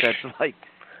 I know what that's like.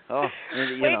 Oh,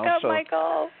 Wake up, so,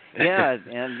 Michael. Yeah,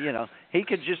 and he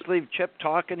could just leave Chip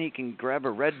talking. He can grab a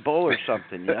Red Bull or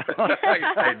something.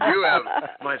 I do have.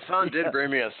 My son did bring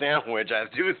me a sandwich. I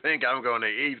do think I'm going to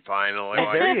eat finally.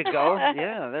 Oh, there you go.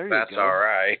 Yeah, there you go. That's all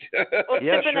right. Well,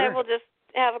 Yeah, Chip and I sure. will just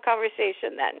have a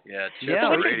conversation then. Yeah, Yeah,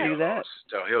 we we can can do that.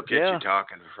 So he'll get Yeah. you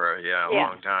talking for a Yeah.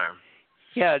 long time.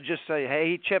 Yeah, just say,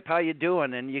 "Hey, Chip, how you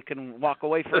doing?" And you can walk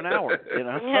away for an hour.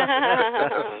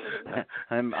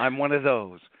 I'm one of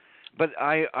those. But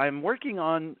I'm working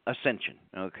on Ascension.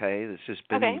 Okay, this has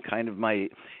been kind of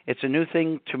it's a new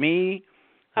thing to me.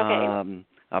 Okay.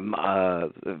 A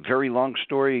very long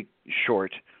story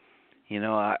short.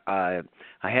 I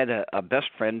had a best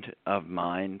friend of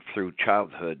mine through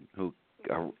childhood who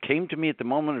came to me at the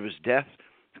moment of his death.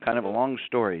 It's kind of a long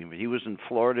story. He was in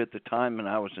Florida at the time, and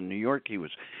I was in New York. He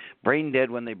was brain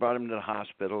dead when they brought him to the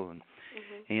hospital, and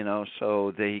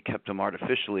so they kept him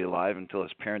artificially alive until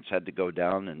his parents had to go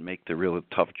down and make the real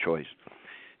tough choice.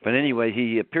 But anyway,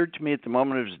 he appeared to me at the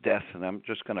moment of his death, and I'm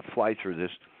just going to fly through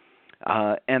this.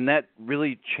 And that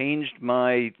really changed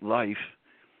my life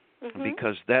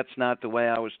because that's not the way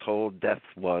I was told death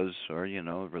was, or,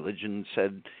 religion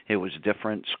said it was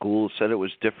different. School said it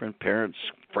was different. Parents,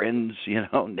 friends,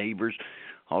 neighbors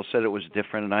all said it was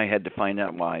different, and I had to find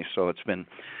out why. So it's been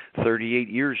 38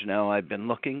 years now I've been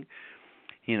looking.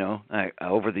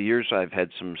 Over the years I've had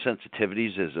some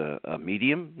sensitivities as a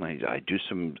medium. I do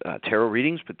some tarot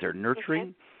readings, but they're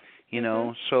nurturing,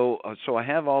 So I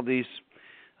have all these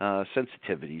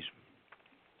sensitivities.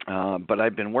 But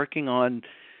I've been working on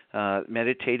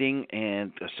meditating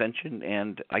and ascension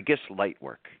and I guess light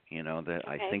work.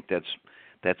 I think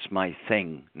that's my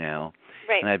thing now.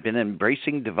 Right. And I've been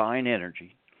embracing divine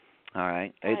energy. All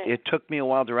right. It took me a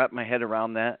while to wrap my head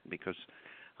around that because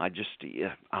I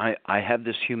have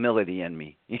this humility in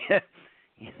me.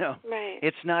 Right.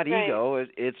 It's not ego,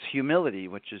 it's humility,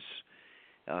 which is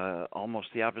almost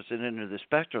the opposite end of the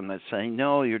spectrum. That's saying,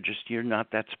 no, you're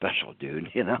not that special, dude.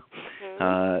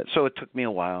 So it took me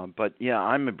a while, but yeah,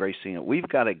 I'm embracing it. We've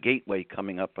got a gateway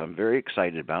coming up. I'm very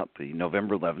excited about the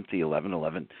November 11th, the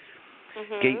 11/11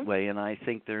 gateway, and I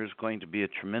think there's going to be a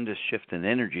tremendous shift in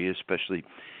energy, especially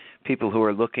people who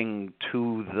are looking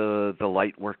to the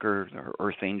light worker or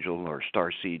earth angel or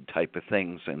starseed type of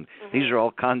things. And these are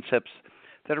all concepts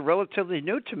that are relatively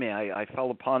new to me. I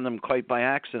fell upon them quite by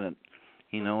accident,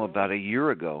 about a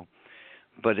year ago.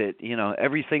 But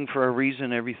everything for a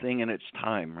reason, everything in its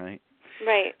time, right?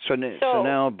 Right. So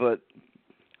now,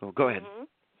 go ahead.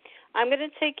 I'm going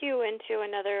to take you into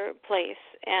another place,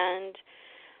 and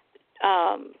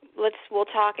we'll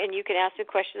talk, and you can ask me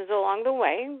questions along the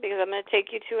way because I'm going to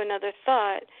take you to another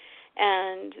thought,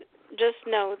 and just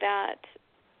know that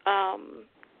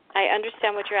I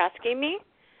understand what you're asking me,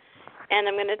 and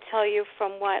I'm going to tell you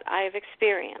from what I've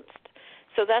experienced.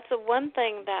 So that's the one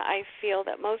thing that I feel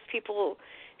that most people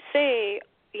say,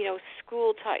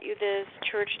 school taught you this,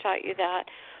 church taught you that,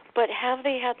 but have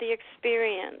they had the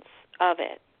experience of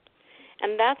it?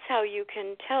 And that's how you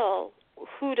can tell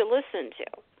who to listen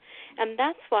to. And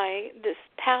that's why this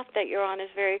path that you're on is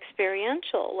very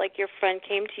experiential. Like your friend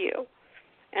came to you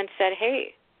and said,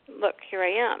 hey, look, here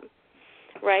I am,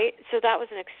 right? So that was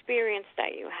an experience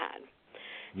that you had.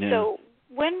 Yeah. So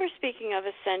when we're speaking of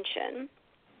ascension,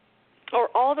 or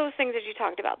all those things that you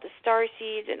talked about, the star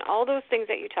seeds and all those things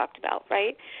that you talked about,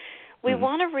 right? We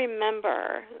want to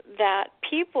remember that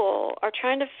people are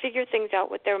trying to figure things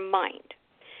out with their mind.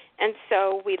 And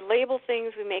so we label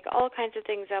things, we make all kinds of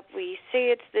things up. We say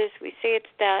it's this, we say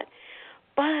it's that.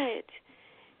 But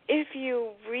if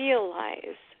you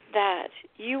realize that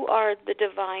you are the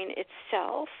divine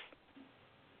itself,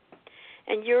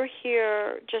 and you're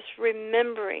here just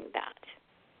remembering that,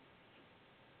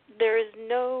 there is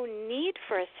no need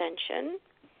for ascension.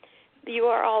 You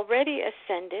are already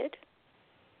ascended,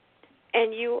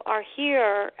 and you are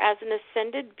here as an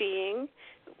ascended being,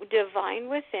 divine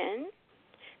within,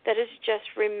 that is just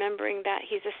remembering that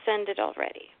he's ascended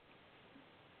already.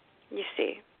 You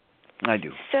see? I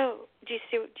do. So, do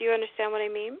you understand what I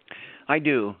mean? I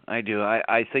do.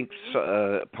 I think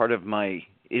part of my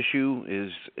issue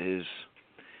is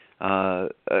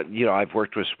I've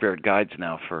worked with spirit guides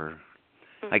now for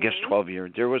I guess 12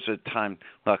 years. There was a time,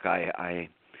 look, I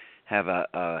have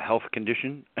a health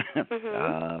condition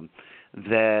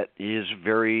that is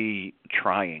very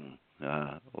trying,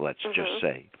 let's just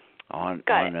say, on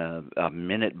a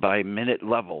minute-by-minute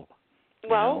level.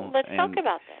 Well, let's talk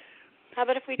about this. How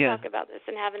about if we talk about this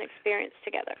and have an experience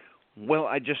together? Well,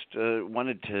 I just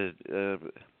wanted to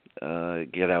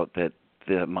get out that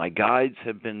my guides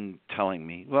have been telling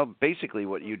me, well, basically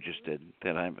what you just did,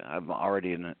 that I'm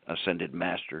already an ascended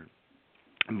master,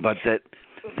 but that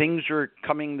things are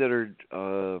coming that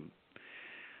are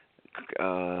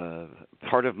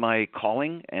part of my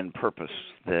calling and purpose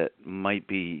that might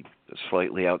be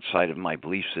slightly outside of my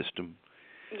belief system.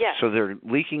 Yes. So they're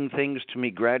leaking things to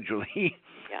me gradually.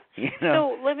 Yeah.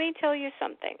 So let me tell you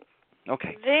something.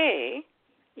 Okay.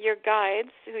 Your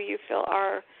guides, who you feel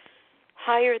are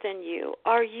higher than you,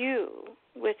 are you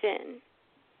within.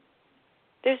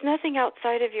 There's nothing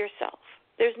outside of yourself.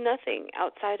 There's nothing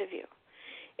outside of you.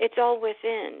 It's all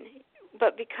within.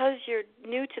 But because you're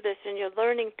new to this and you're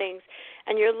learning things,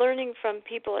 And you're learning from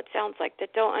people, it sounds like,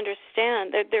 that don't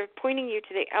understand. They're pointing you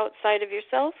to the outside of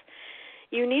yourself.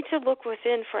 You need to look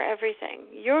within for everything.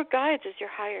 Your guides is your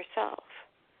higher self.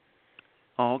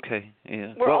 Oh, okay.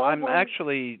 Yeah. We're Well, all I'm one.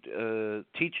 actually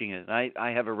teaching it. I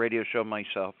have a radio show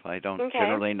myself. I don't Okay.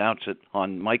 generally announce it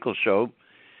on Michael's show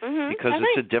because I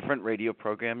it's a think. different radio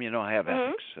program. You know, I have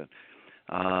ethics.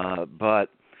 But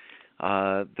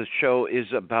the show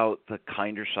is about the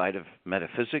kinder side of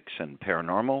metaphysics and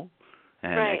paranormal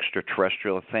and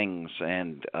extraterrestrial things.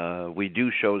 And we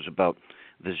do shows about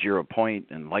the 0 point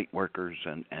and light workers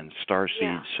and star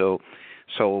seeds.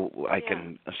 So I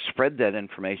can spread that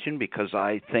information because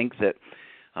I think that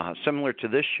similar to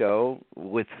this show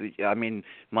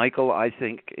Michael, I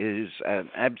think, is an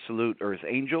absolute earth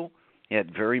angel at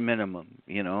very minimum,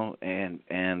 you know,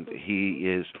 and he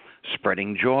is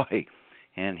spreading joy,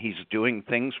 and he's doing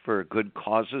things for good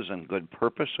causes and good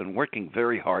purpose and working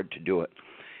very hard to do it,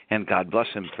 and God bless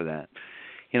him for that.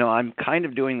 You know, I'm kind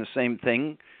of doing the same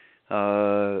thing.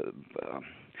 I'm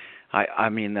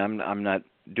not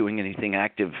doing anything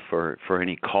active for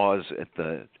any cause at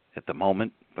the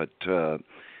moment, but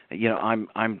you know,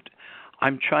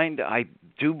 I'm trying to. I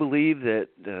do believe that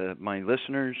my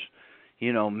listeners,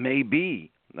 you know, may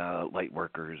be light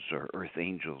workers or earth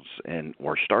angels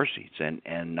or starseeds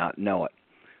and not know it.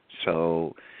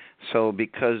 So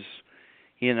because,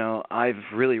 you know, I've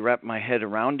really wrapped my head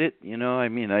around it. You know, I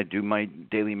mean, I do my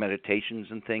daily meditations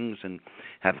and things, and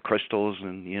have crystals,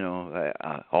 and you know,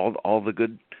 all the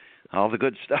good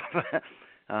stuff.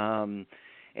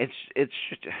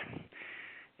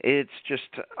 It's just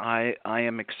I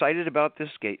am excited about this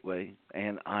gateway,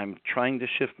 and I'm trying to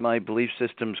shift my belief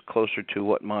systems closer to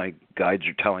what my guides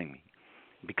are telling me,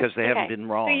 because they haven't been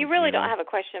wrong. So you really don't know? have a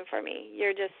question for me.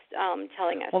 You're just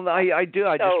telling us. Well, I do.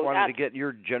 I just wanted to that's get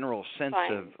your general sense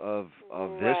of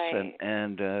this,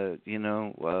 and you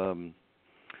know,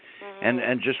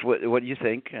 and just what you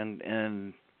think,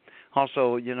 and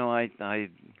also, you know, I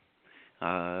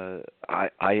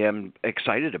am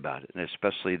excited about it, and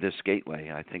especially this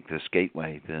gateway. I think this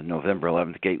gateway, the November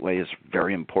 11th gateway, is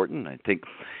very important. I think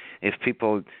if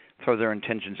people throw their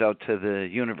intentions out to the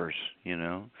universe, you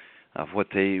know, of what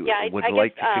they would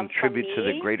like to contribute to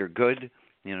the greater good,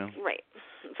 you know. Right.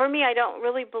 For me, I don't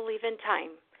really believe in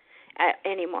time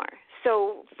anymore.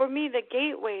 So for me, the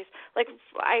gateways, like,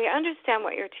 I understand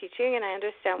what you're teaching and I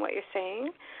understand what you're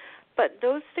saying, but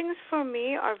those things for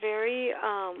me are very,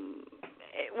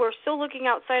 we're still looking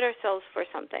outside ourselves for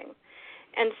something.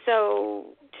 And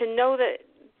so to know that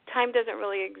time doesn't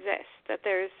really exist, that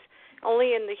there's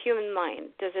only in the human mind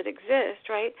does it exist,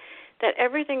 right? That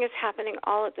everything is happening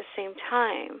all at the same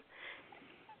time,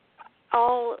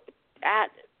 all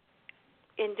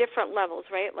in different levels,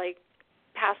 right? Like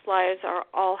past lives are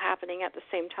all happening at the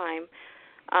same time.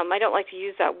 I don't like to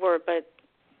use that word, but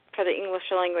for the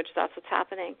English language, that's what's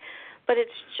happening. But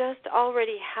it's just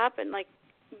already happened. Like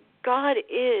God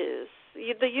is,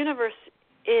 the universe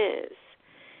is,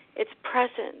 its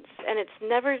presence, and it's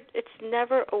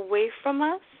never away from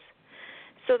us.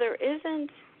 So there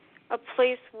isn't a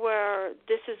place where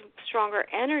this is stronger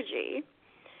energy.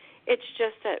 It's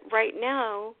just that right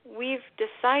now we've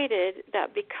decided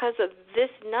that because of this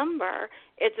number,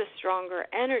 it's a stronger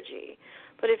energy.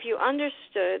 But if you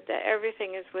understood that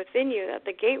everything is within you, that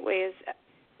the gateway is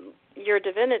your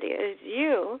divinity, is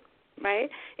you, right?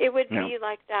 It would be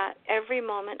like that every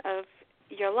moment of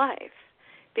your life,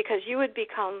 because you would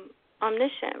become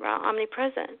omniscient,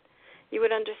 omnipresent. You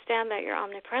would understand that you're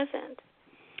omnipresent.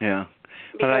 Yeah.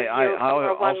 But I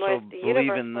also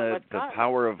believe in the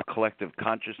power of collective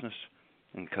consciousness,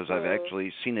 because I've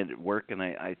actually seen it at work, and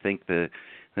I think that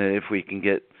if we can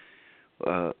get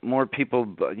more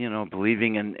people, you know,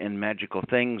 believing in magical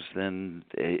things, then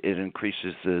it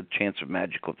increases the chance of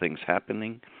magical things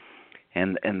happening.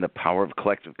 And the power of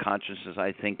collective consciousness,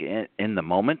 I think, in the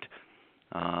moment,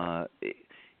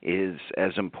 is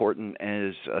as important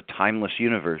as a timeless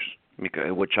universe,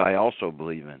 which I also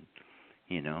believe in.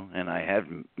 You know, and I have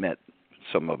met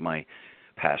some of my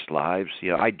past lives.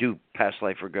 You know, I do past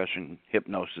life regression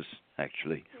hypnosis,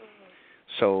 actually.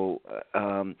 So,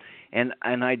 and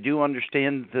I do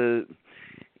understand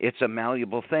it's a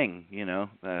malleable thing. You know,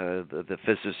 the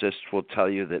physicists will tell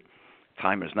you that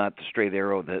time is not the straight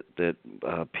arrow that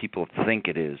people think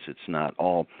it is. It's not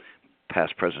all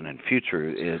past, present, and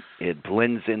future. It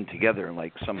blends in together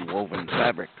like some woven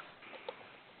fabric.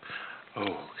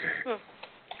 Okay.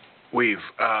 We've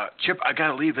Chip, I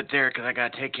gotta leave it there because I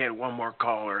gotta take in one more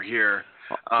caller here.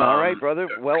 All right, brother.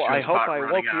 Well, I hope I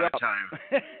woke you up.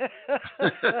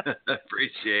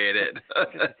 Appreciate it.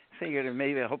 figured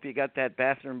maybe I hope you got that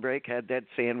bathroom break, had that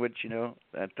sandwich.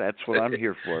 That's what I'm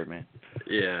here for, man.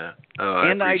 Yeah.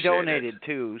 And I appreciate donated it.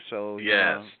 too, so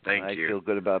Yes, thank I you. feel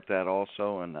good about that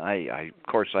also. And I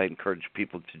of course, I encourage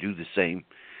people to do the same.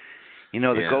 The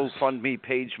Yes. GoFundMe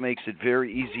page makes it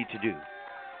very easy to do.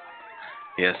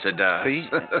 Yes, it does. See?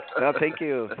 Well, thank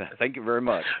you. Thank you very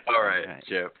much. All right,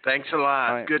 Jeff. Thanks a lot.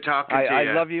 All right. Good talking to you.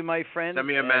 I love you, my friend. Send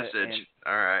me a message.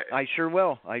 All right. I sure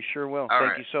will. All Thank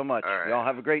right. you so much. All right. Y'all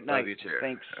have a great night. Love you too.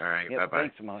 Thanks. All right. Yep, Bye-bye.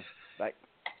 Thanks, Emalani. Bye.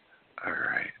 All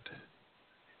right.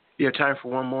 You have time for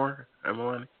one more,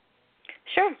 Emalani?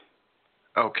 Sure.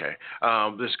 Okay.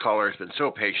 This caller has been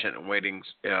so patient and waiting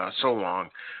so long.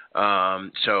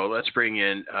 So let's bring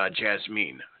in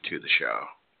Jasmine to the show.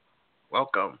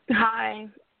 Welcome. Hi.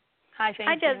 Hi, thank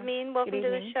Hi, you. Jasmine. Welcome Good to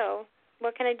the evening. show.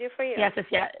 What can I do for you? Yes,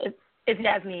 it's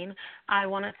Jasmine. I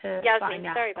wanted to Jasmine. find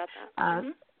out. Sorry about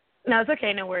that. No, it's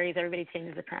okay. No worries. Everybody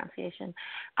changes the pronunciation.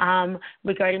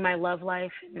 Regarding my love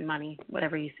life and money,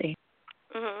 whatever you see.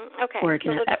 Okay.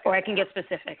 Or I can get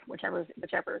specific, whichever is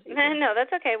easier. No,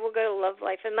 that's okay. We'll go to love,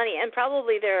 life, and money, and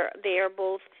probably they are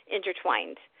both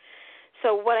intertwined.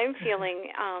 So what I'm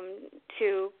feeling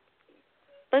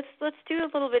let's do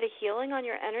a little bit of healing on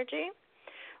your energy,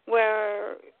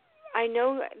 where I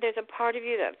know there's a part of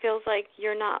you that feels like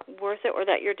you're not worth it or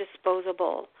that you're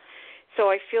disposable. So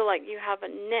I feel like you have a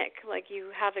nick, like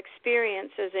you have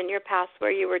experiences in your past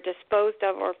where you were disposed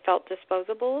of or felt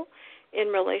disposable in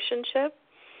relationship,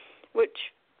 which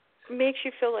makes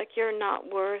you feel like you're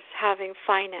not worth having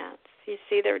finance. You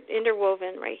see, they're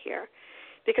interwoven right here,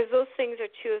 because those things are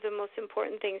two of the most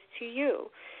important things to you.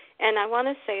 And I want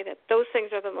to say that those things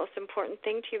are the most important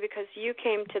thing to you because you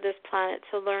came to this planet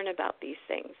to learn about these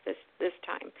things this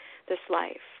time, this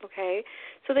life, okay?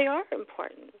 So they are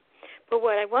important. But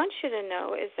what I want you to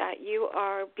know is that you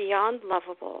are beyond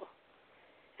lovable.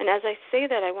 And as I say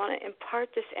that, I want to impart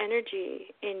this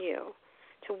energy in you,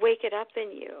 to wake it up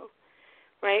in you,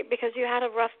 right? Because you had a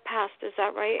rough past, is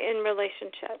that right, in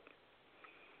relationship?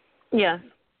 Yeah.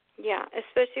 Yeah,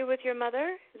 especially with your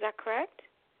mother, is that correct?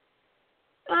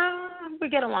 We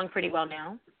get along pretty well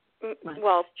now.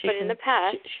 Well, but in the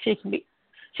past, she can be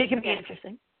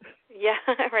interesting. Yeah,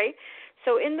 right.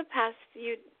 So in the past,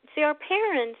 you see our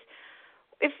parents.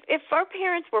 If our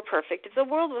parents were perfect, if the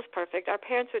world was perfect, our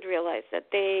parents would realize that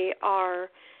they are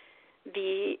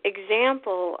the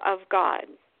example of God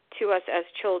to us as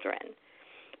children.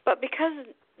 But because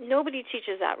nobody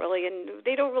teaches that really, and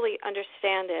they don't really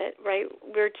understand it, right?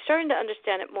 We're starting to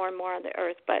understand it more and more on the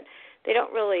earth, but they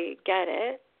don't really get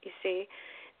it, you see.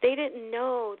 They didn't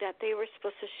know that they were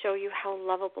supposed to show you how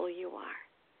lovable you are,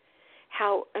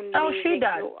 how amazing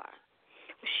you are.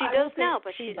 She does now,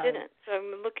 but she didn't. So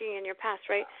I'm looking in your past,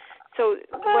 right? So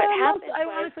what happened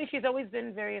honestly, she's always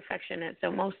been very affectionate.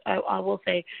 So I will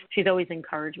say she's always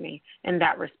encouraged me in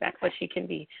that respect, but she can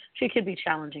be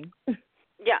challenging.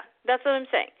 Yeah, that's what I'm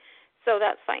saying. So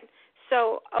that's fine.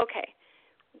 So, okay.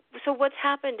 So what's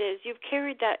happened is you've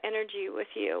carried that energy with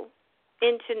you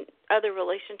into other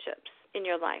relationships in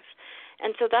your life.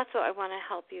 And so that's what I want to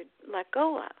help you let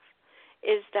go of,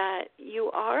 is that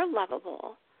you are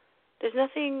lovable. There's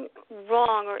nothing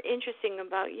wrong or interesting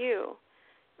about you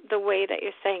the way that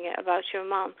you're saying it about your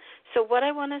mom. So what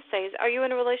I want to say is, are you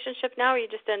in a relationship now or you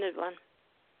just ended one?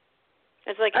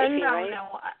 It's like iffy, right?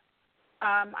 No.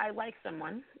 I like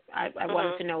someone. I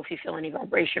wanted to know if you feel any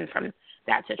vibration from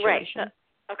that situation. Right.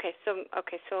 Okay,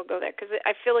 so I'll go there because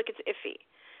I feel like it's iffy.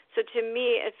 So to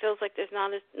me, it feels like there's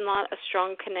not a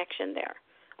strong connection there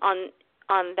on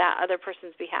that other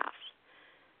person's behalf.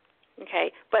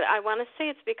 Okay, but I want to say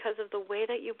it's because of the way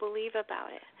that you believe about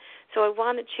it. So I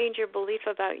want to change your belief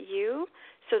about you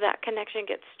so that connection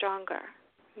gets stronger.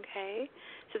 Okay,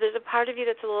 so there's a part of you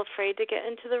that's a little afraid to get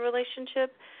into the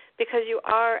relationship because you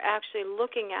are actually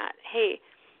looking at, hey,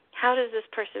 how does this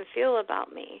person feel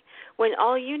about me? When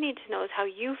all you need to know is how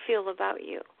you feel about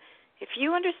you. If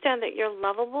you understand that you're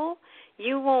lovable,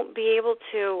 you won't be able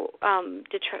to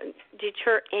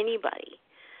deter anybody.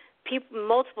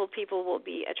 Multiple people will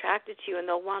be attracted to you, and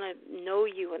they'll want to know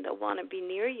you, and they'll want to be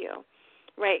near you,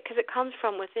 right? Because it comes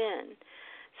from within.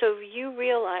 So you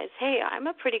realize, hey, I'm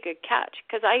a pretty good catch,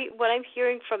 because what I'm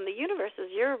hearing from the universe is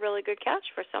you're a really good catch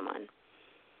for someone.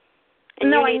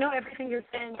 And I know everything you're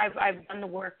saying. I've done the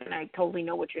work, and I totally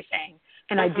know what you're saying.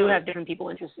 And I do have different people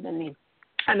interested in me.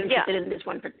 I'm interested in this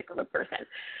one particular person.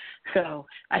 So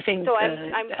I think. So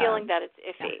I'm feeling that it's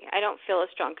iffy. I don't feel a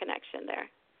strong connection there,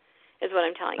 is what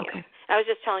I'm telling you. I was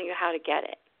just telling you how to get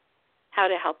it, how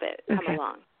to help it come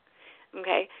along.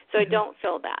 Okay? So I don't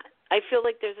feel that. I feel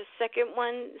like there's a second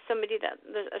one,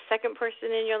 there's a second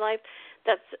person in your life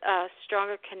that's a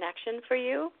stronger connection for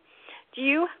you. Do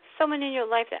you have someone in your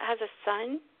life that has a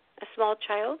son, a small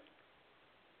child?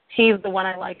 He's the one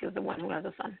I like is the one who has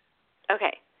a son.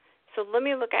 Okay. So let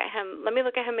me look at him. Let me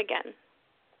look at him again.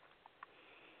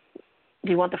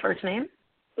 Do you want the first name?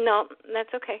 No,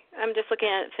 that's okay. I'm just looking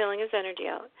at it, feeling his energy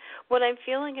out. What I'm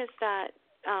feeling is that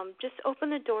just open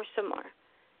the door some more.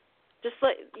 Just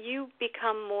let you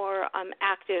become more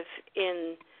active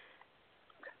in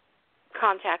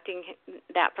contacting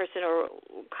that person or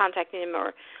contacting him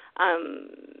or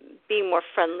being more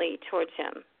friendly towards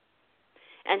him.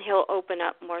 And he'll open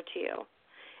up more to you.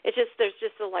 It's just there's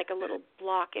just a little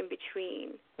block in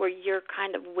between where you're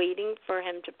kind of waiting for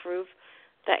him to prove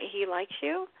that he likes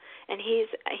you, and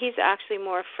he's actually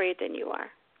more afraid than you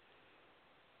are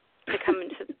to come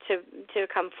to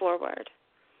come forward.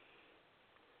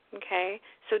 Okay,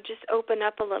 so just open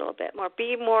up a little bit more,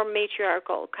 be more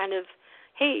matriarchal, kind of.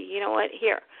 Hey, you know what?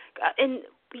 Here, and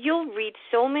you'll read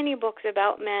so many books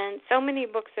about men, so many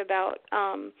books about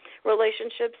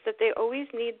relationships that they always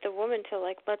need the woman to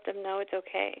let them know it's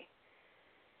okay.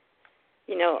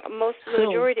 You know, the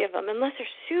majority of them, unless they're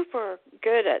super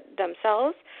good at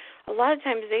themselves, a lot of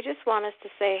times they just want us to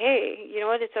say, hey, you know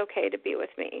what? It's okay to be with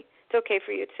me. It's okay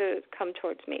for you to come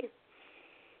towards me.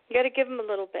 You got to give them a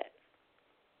little bit.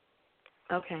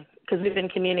 Okay, because we've been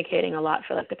communicating a lot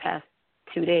for the past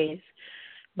 2 days.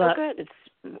 But good.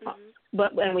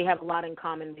 And we have a lot in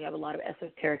common. We have a lot of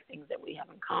esoteric things that we have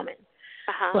in common.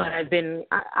 Uh-huh. But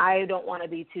I don't want to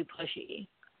be too pushy.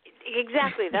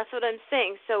 Exactly. That's what I'm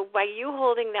saying. So by you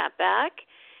holding that back,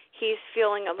 he's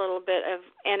feeling a little bit of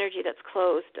energy that's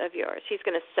closed of yours. He's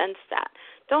going to sense that.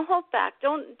 Don't hold back.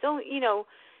 Don't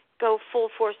go full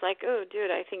force like, oh, dude,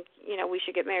 I think, we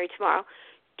should get married tomorrow.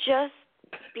 Just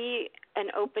be an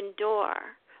open door.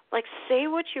 Say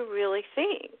what you really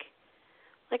think.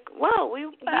 Well, we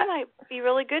might be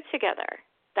really good together.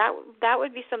 That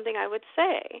would be something I would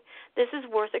say. This is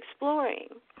worth exploring.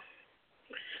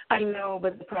 I know,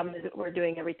 but the problem is that we're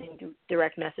doing everything through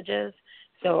direct messages,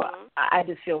 so I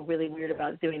just feel really weird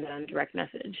about doing that on direct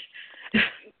message.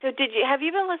 So have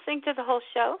you been listening to the whole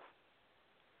show?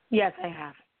 Yes, I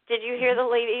have. Did you hear the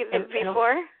lady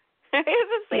before?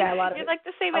 Yeah, a lot of it's it.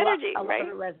 The same energy, right? A lot of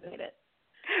it resonated.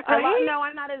 Right?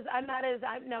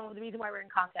 No, the reason why we're in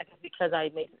contact is because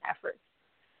I made an effort.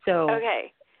 So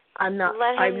okay. I'm not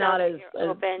as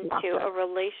open to a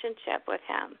relationship with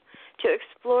him, to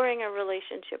exploring a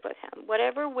relationship with him.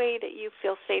 Whatever way that you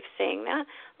feel safe saying that,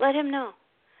 let him know.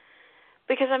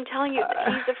 Because I'm telling you, that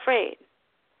he's afraid.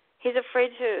 He's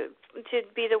afraid to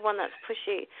be the one that's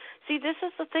pushy. See, this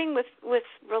is the thing with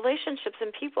relationships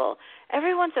and people.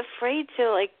 Everyone's afraid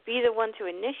to be the one to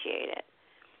initiate it.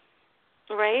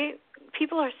 Right?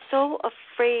 People are so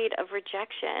afraid of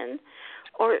rejection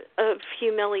or of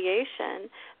humiliation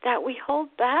that we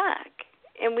hold back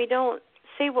and we don't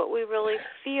say what we really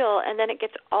feel, and then it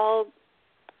gets all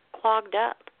clogged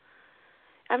up.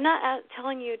 I'm not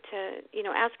telling you to,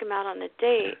 ask him out on a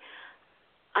date.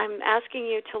 I'm asking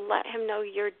you to let him know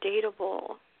you're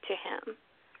dateable to him.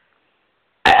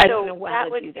 I don't know how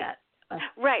to do that.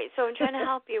 Right, so I'm trying to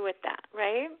help you with that,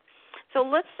 right? So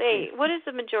let's say, what is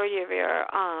the majority of your,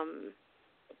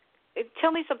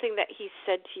 tell me something that he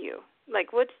said to you.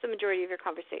 What's the majority of your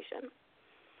conversation?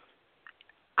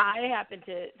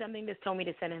 Something just told me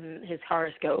to send him his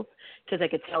horoscope because I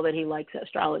could tell that he likes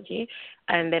astrology.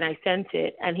 And then I sent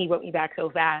it, and he wrote me back so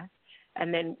fast.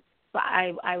 And then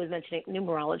I was mentioning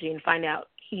numerology and find out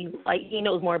he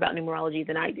knows more about numerology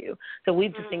than I do. So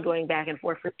we've just been going back and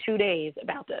forth for 2 days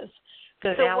about this.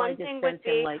 So now I just sent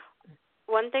him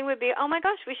one thing would be, oh my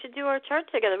gosh, we should do our chart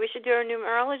together. We should do our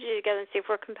numerology together and see if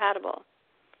we're compatible.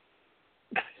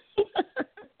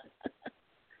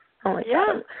 Oh my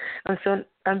God,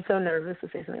 I'm so nervous to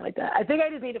say something like that. I think I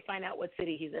just need to find out what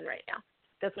city he's in right now.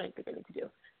 That's what I think I need to do.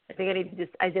 I think I need to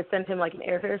I just sent him an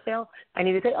airfare sale. I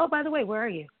need to say, oh, by the way, where are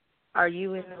you? Are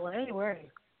you in LA? Where are you?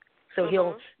 So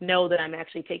he'll know that I'm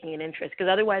actually taking an interest.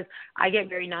 Because otherwise, I get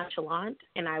very nonchalant,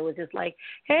 and I was just like,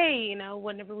 hey,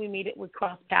 whenever we meet, we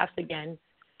cross paths again,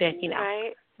 then,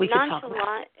 right. We can talk about it.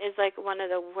 Nonchalant is one of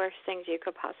the worst things you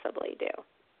could possibly do.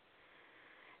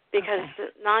 Because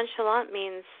nonchalant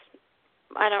means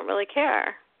I don't really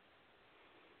care.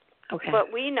 Okay.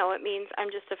 But we know it means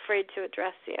I'm just afraid to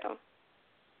address you.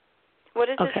 What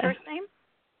is his first name?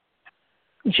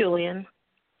 Julian.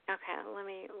 Okay, let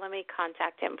me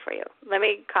contact him for you. Let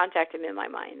me contact him in my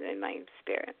mind, in my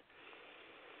spirit.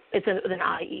 It's an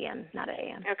I-E-N, not an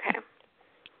A-N. Okay.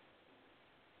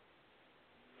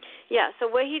 Yeah, so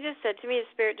what he just said to me, his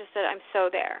spirit just said, I'm so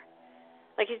there.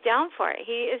 He's down for it.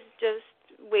 He is just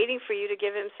waiting for you to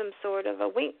give him some sort of a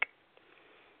wink,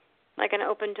 like an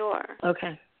open door.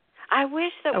 Okay. I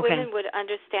wish that Okay. women would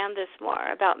understand this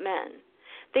more about men.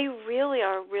 They really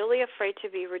are really afraid to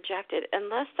be rejected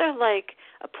unless they're like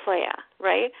a playa,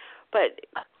 right? But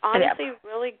honestly,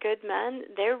 really good men,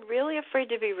 they're really afraid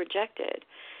to be rejected.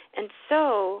 And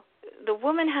so the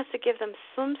woman has to give them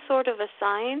some sort of a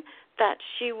sign that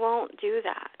she won't do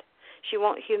that. She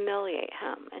won't humiliate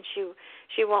him, and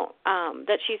she won't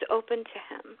that she's open to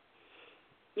him.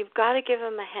 You've got to give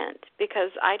him a hint, because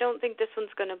I don't think this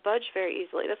one's going to budge very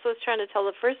easily. That's what I was trying to tell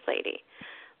the first lady.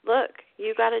 Look,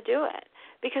 you got to do it,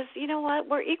 because you know what?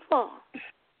 We're equal.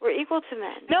 We're equal to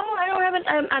men. No, I don't have it.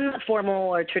 I'm not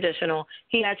formal or traditional.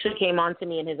 He actually came on to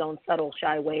me in his own subtle,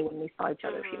 shy way when we saw each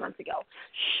other a few months ago.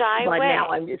 Shy but way. Now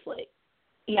I'm just like,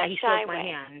 yeah, he Shy shook my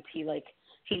way. hand. He just,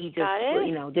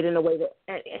 did it in a way that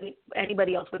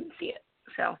anybody else wouldn't see it.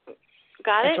 So.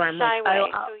 Got it? Shy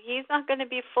way. I'll, so he's not going to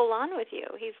be full on with you.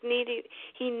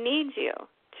 He needs you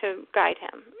to guide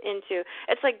him into.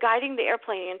 It's like guiding the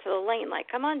airplane into the lane. Like,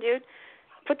 come on, dude,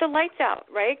 put the lights out,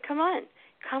 right? Come on,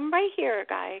 come right here,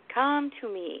 guy. Come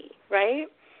to me, right?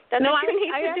 That's what you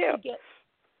need to do.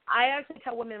 I actually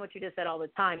tell women what you just said all the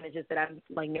time. It's just that I'm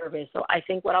like nervous. So I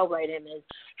think what I'll write him is,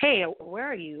 hey, where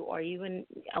are you? Are you in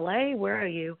LA? Where are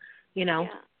you? You know,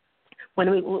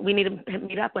 when we need to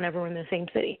meet up whenever we're in the same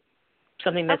city.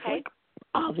 Something that's like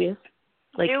obvious.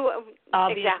 Like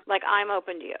obvious. Exactly. Like, I'm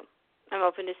open to you. I'm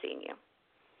open to seeing you.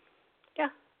 Yeah.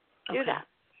 Do that.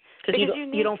 Because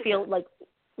you don't feel like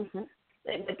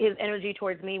his energy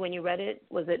towards me when you read it,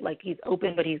 was it like he's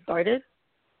open but he's guarded?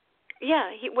 Yeah.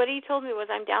 What he told me was,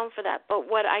 I'm down for that. But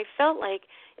what I felt like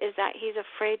is that he's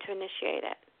afraid to initiate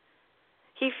it.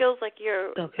 He feels like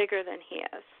you're bigger than he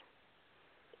is.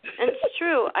 And it's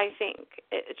true, I think.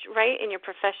 It's right in your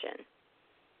profession.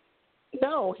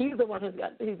 No, he's the one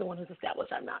who's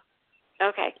established. I'm not.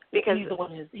 Okay, because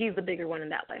he's the bigger one in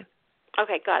that way.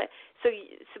 Okay, got it. So,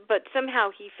 but somehow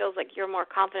he feels like you're more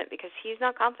confident because he's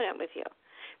not confident with you,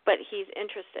 but he's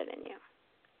interested in you.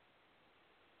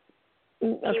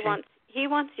 Okay. He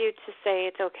wants you to say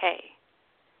it's okay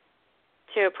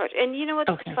to approach. And you know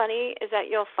what's funny is that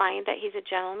you'll find that he's a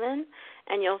gentleman,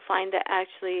 and you'll find that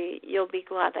actually you'll be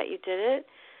glad that you did it,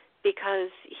 because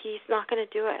he's not going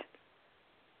to do it.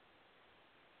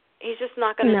 He's just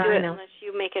not going to do it unless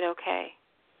you make it okay.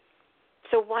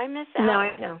 So why miss out? No,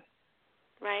 I know.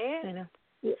 Right? I know.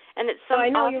 Yeah. And it's I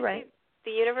know you're right. The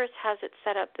universe has it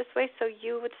set up this way so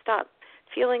you would stop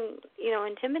feeling,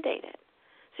 intimidated,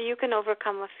 so you can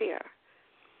overcome a fear.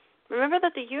 Remember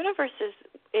that the universe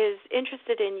is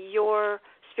interested in your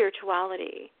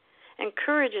spirituality, and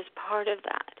courage is part of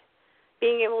that.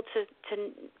 Being able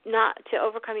to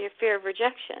overcome your fear of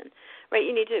rejection, right?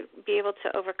 You need to be able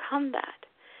to overcome that.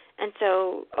 And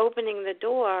so opening the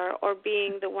door, or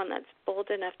being the one that's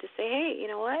bold enough to say, hey, you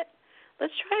know what?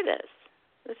 Let's try this.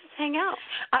 Let's just hang out.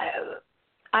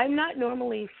 I'm not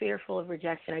normally fearful of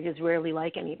rejection. I just rarely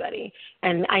like anybody.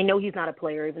 And I know he's not a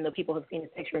player, even though people have seen his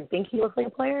picture and think he looks like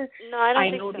a player. No, I don't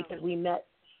think so. I know because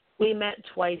we met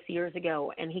twice years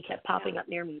ago, and he kept popping up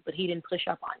near me, but he didn't push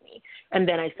up on me. And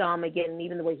then I saw him again, and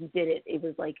even the way he did it, it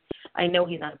was like, I know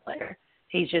he's not a player.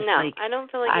 He's just like... No, I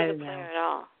don't feel like he's a player at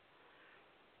all.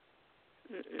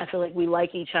 I feel like we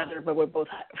like each other, but we're both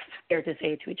scared to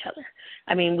say it to each other.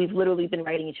 I mean, we've literally been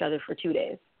writing each other for 2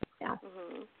 days now.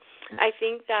 Mm-hmm. I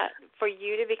think that for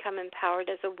you to become empowered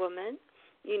as a woman,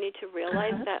 you need to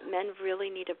realize that men really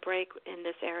need a break in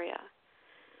this area.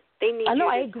 They need.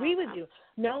 I agree with you.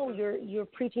 No, you're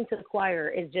preaching to the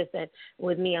choir. It's just that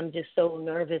with me, I'm just so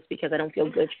nervous because I don't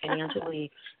feel good financially,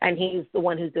 and he's the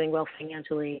one who's doing well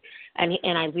financially, and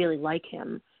I really like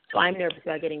him, so I'm nervous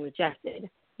about getting rejected.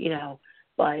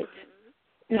 But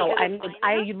no,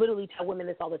 I literally tell women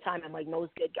this all the time. I'm like,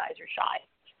 most good guys are shy,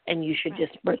 and you should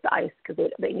just break the ice because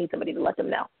they need somebody to let them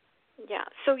know. Yeah.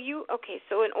 So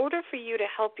so in order for you to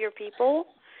help your people,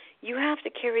 you have to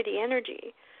carry the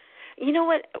energy. You know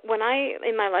what? When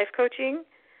in my life coaching,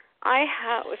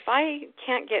 if I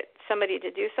can't get somebody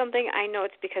to do something, I know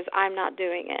it's because I'm not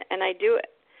doing it, and I do it.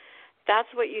 That's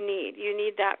what you need. You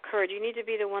need that courage. You need to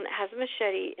be the one that has a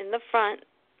machete in the front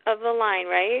of the line,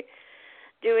 right?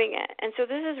 Doing it. And so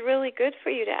this is really good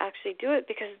for you to actually do it,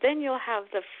 because then you'll have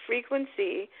the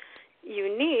frequency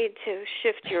you need to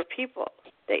shift your people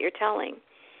that you're telling.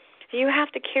 You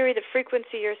have to carry the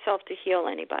frequency yourself to heal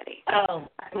anybody. Oh,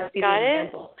 I must be got the it?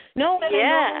 example. No, but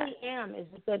I normally am.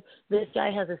 It's just that this guy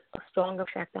has a strong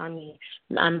effect on me.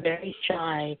 I'm very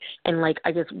shy, and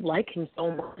I just like him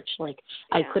so much.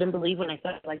 I couldn't believe when I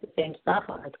thought I liked the same stuff.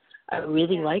 I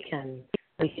really like him.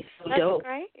 He's so dope.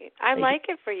 That's great. I like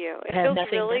it for you. It feels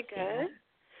really good.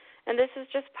 And this is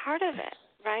just part of it,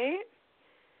 right?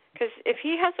 Because if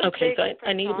he has a okay, big so persona,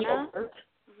 I need to be overt.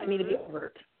 I need to be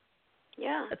overt.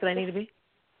 Yeah. That's what I need to be.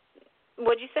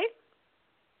 What'd you say?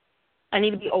 I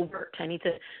need to be overt. I need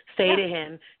to say to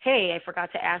him, "Hey, I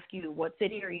forgot to ask you, what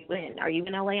city are you in? Are you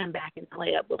in LA? I'm back in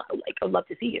LA. I'd love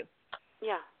to see you."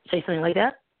 Yeah. Say something like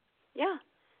that. Yeah.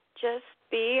 Just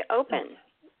be open,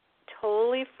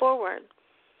 totally forward,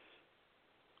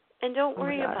 and don't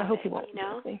worry about I hope it. he won't You know.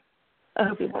 reject me. I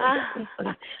hope he won't reject me.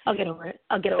 Okay. I'll get over it.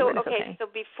 I'll get over it. It's okay. So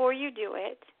before you do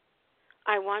it,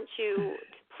 I want you to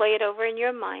play it over in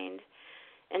your mind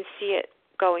and see it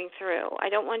going through. I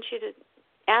don't want you to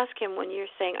ask him when you're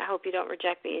saying, "I hope you don't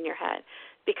reject me," in your head,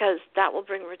 because that will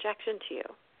bring rejection to you.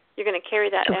 You're going to carry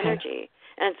that energy,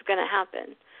 and it's going to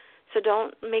happen. So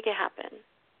don't make it happen.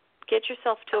 Get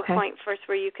yourself to a point first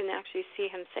where you can actually see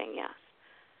him saying yes.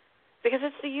 Because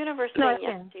it's the universe saying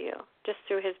yes to you, just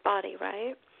through his body,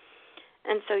 right?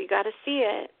 And so you got to see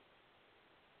it.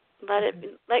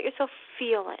 Let yourself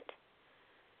feel it.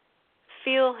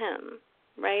 Feel him,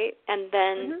 right? And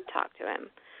then talk to him.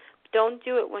 Don't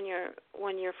do it when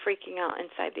you're freaking out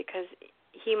inside, because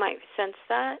he might sense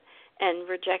that and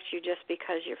reject you just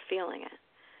because you're feeling it.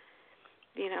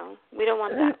 You know, we don't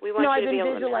want that. We want you to be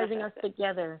able to manifest. I've been visualizing us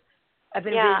together. I've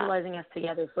been visualizing us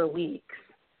together for weeks.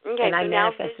 Okay, and so I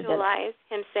now manifested visualize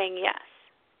him saying yes.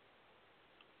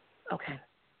 Okay.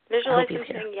 Visualize him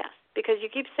saying yes, because you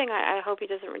keep saying, I hope he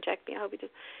doesn't reject me. I hope he does.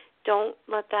 Don't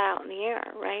let that out in the air,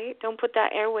 right? Don't put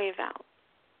that airwave out.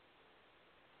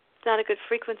 It's not a good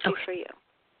frequency for you.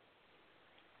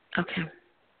 Okay.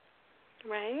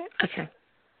 Right? Okay.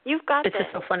 You've got this. It's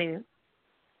just so funny.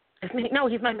 No,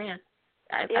 he's my man.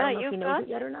 I don't know if he knows it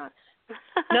yet or not.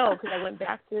 No, because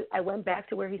I went back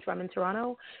to where he's from in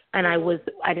Toronto, and I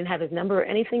didn't have his number or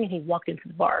anything, and he walked into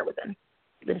the bar within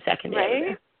the second day.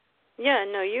 Right? Yeah,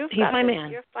 no, he's my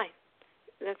man. You're fine.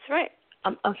 That's right.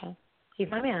 Okay. He's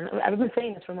my man. I've been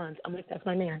saying this for months. I'm like, that's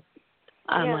my man.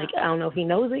 I'm like, I don't know if he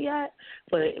knows it yet,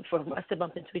 but for us to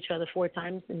bump into each other 4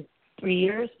 times in 3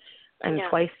 years, and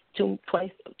twice, 2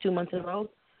 months in a row,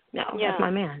 no, that's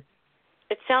my man.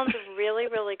 It sounds really,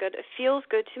 really good. It feels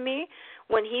good to me.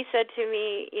 When he said to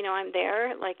me, you know, I'm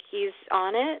there, like he's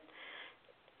on it,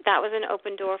 that was an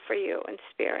open door for you in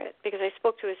spirit, because I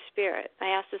spoke to his spirit. I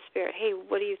asked his spirit, hey,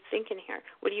 what are you thinking here?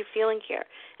 What are you feeling here?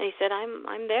 And he said,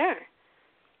 I'm there.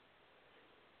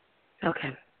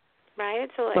 Okay. Right?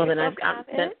 So let yourself have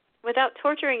it without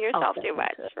torturing yourself too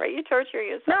much, right? You're torturing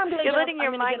yourself. No, you're letting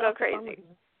your mind go crazy.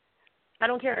 I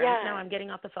don't care. Yeah. Now I'm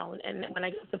getting off the phone, and when I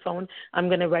get off the phone, I'm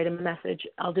going to write him a message.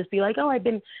 I'll just be like, oh, I've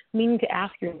been meaning to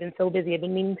ask you. I've been so busy. I've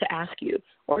been meaning to ask you.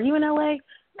 Or are you in L.A.?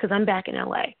 Because I'm back in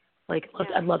L.A. Like,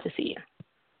 I'd love to see you.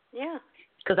 Yeah.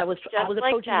 Because I was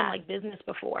approaching him like business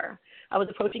before.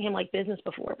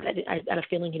 But I had a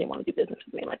feeling he didn't want to do business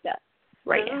with me like that.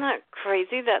 Right. Isn't that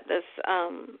crazy that this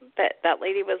that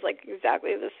lady was like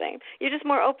exactly the same? You're just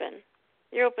more open.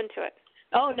 You're open to it.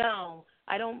 Oh no.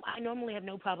 I normally have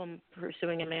no problem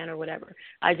pursuing a man or whatever.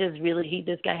 I just really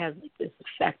this guy has like this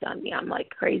effect on me. I'm like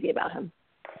crazy about him.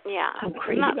 Yeah. I'm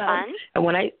crazy Isn't that about fun? him.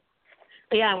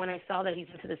 And when I saw that he's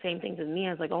into the same things as me, I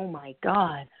was like, oh my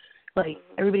God. Like,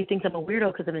 everybody thinks I'm a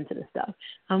weirdo because I'm into this stuff.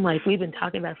 I'm like, we've been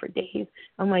talking about it for days.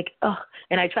 I'm like, oh,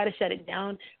 and I try to shut it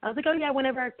down. I was like, oh yeah,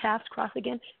 whenever our paths cross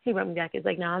again, he wrote me back. It's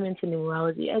like, no, I'm into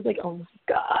numerology. I was like, oh my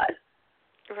God.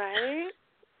 Right.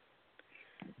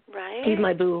 Right. He's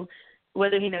my boo.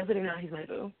 Whether he knows it or not, he's my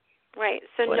boo. Right.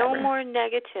 So Whatever. no more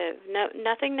negative. No,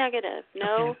 nothing negative.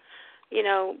 No,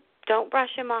 don't brush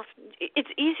him off. It's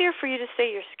easier for you to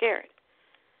say you're scared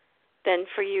than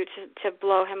for you to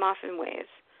blow him off in ways,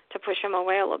 to push him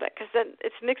away a little bit, because then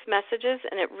it's mixed messages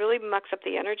and it really mucks up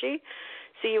the energy.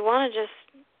 So you want to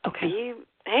just be,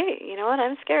 hey, you know what?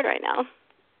 I'm scared right now.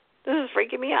 This is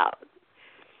freaking me out.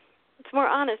 It's more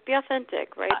honest. Be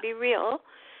authentic, right? Be real.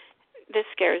 This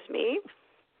scares me.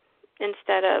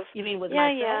 Instead of, you mean with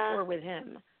myself or with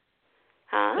him?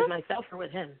 Huh? With myself or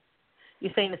with him? You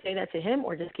saying to say that to him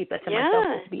or just keep that to myself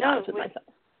and to be honest with myself?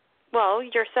 Well,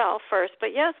 yourself first,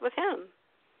 but yes, with him.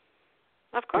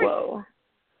 Of course. Whoa.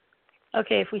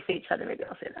 Okay, if we see each other, maybe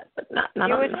I'll say that, but not you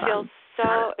on would the feel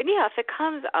phone. if it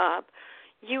comes up,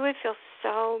 you would feel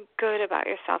so good about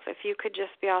yourself if you could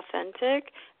just be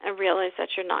authentic and realize that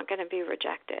you're not going to be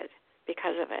rejected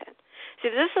because of it. See,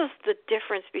 this is the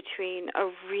difference between a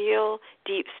real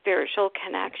deep spiritual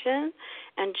connection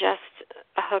and just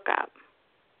a hookup.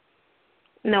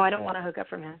 No, I don't want to hook up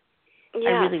from him. Yeah,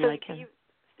 I really like him.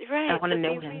 Right. I want to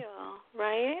know him. Real,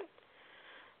 right?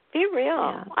 Be real.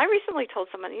 Yeah. I recently told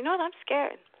someone, you know what, I'm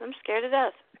scared. I'm scared to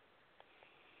death.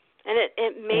 And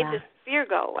it made this fear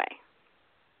go away.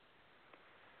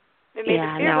 It made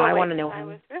the fear go away. I want to know I him.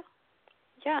 was real.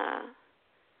 Yeah.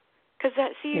 Because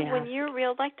when you're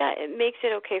real like that, it makes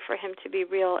it okay for him to be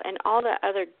real, and all that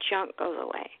other junk goes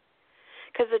away.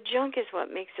 Because the junk is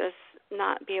what makes us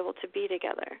not be able to be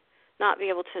together, not be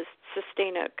able to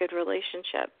sustain a good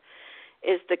relationship,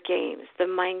 is the games, the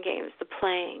mind games, the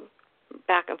playing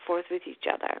back and forth with each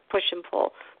other, push and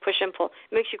pull, push and pull.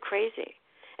 It makes you crazy,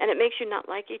 and it makes you not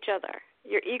like each other.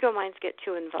 Your ego minds get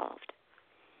too involved.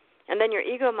 And then your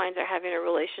ego minds are having a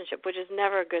relationship, which is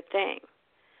never a good thing,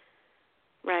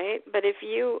 right? But if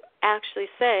you actually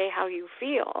say how you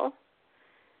feel,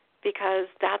 because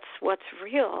that's what's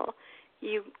real,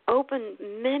 you open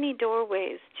many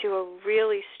doorways to a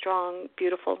really strong,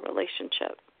 beautiful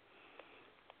relationship.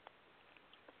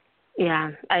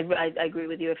 Yeah, I agree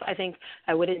with you. I think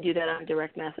I wouldn't do that on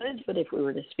direct message, but if we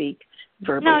were to speak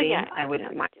verbally, I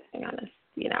wouldn't mind being honest,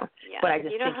 Yeah. But I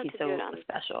just think he's so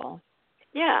special.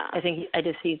 Yeah.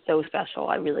 He's so special.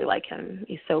 I really like him.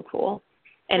 He's so cool.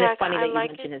 And it's funny that you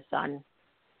mentioned his son.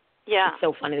 Yeah. It's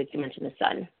so funny that you mentioned his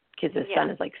son, because his son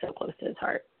is like so close to his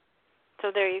heart.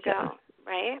 So there you go,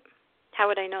 right? How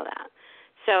would I know that?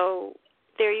 So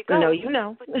there you go. No, you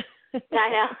know. I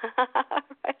know,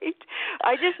 right?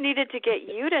 I just needed to get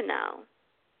you to know.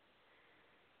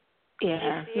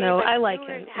 Yeah, see, no, I like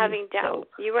him. You were having doubt.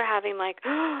 You were having like,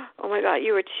 oh my God,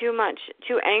 you were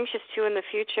too anxious in the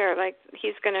future. Like,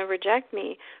 he's going to reject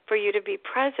me, for you to be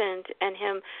present and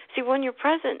him. See, when you're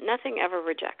present, nothing ever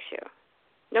rejects you.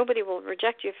 Nobody will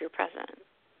reject you if you're present.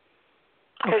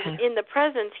 Because in the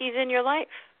present, he's in your life.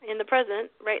 In the present,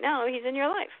 right now, he's in your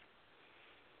life.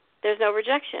 There's no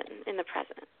rejection in the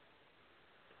present.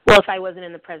 Well, if I wasn't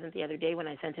in the present the other day when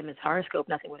I sent him his horoscope,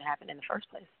 nothing would have happened in the first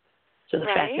place. So the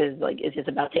fact is, like, it's just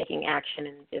about taking action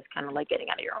and just kind of like getting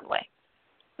out of your own way,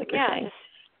 like you're saying.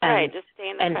 Just stay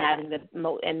in the and present.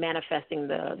 having manifesting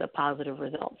the positive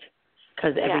results,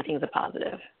 because everything's a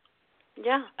positive.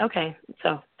 Yeah. Okay,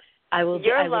 so I will.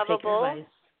 You're I will lovable. take your advice.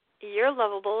 You're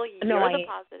lovable. You're the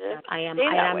positive. I am. Stay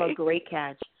I am way. a great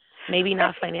catch. Maybe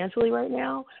not financially right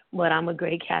now, but I'm a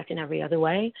great catch in every other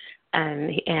way.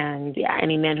 And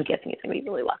any man who gets me is going to be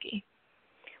really lucky.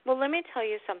 Well, let me tell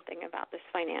you something about this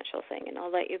financial thing, and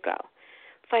I'll let you go.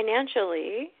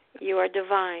 Financially, you are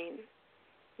divine.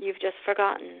 You've just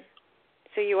forgotten.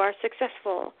 So you are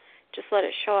successful. Just let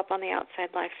it show up on the outside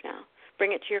life now.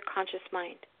 Bring it to your conscious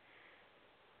mind.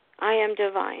 I am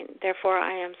divine, therefore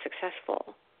I am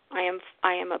successful. I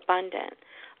am abundant.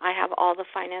 I have all the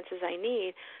finances I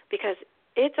need, because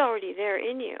it's already there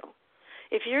in you.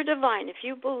 If you're divine, if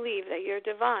you believe that you're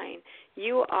divine,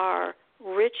 you are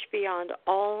rich beyond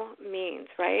all means,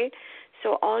 right?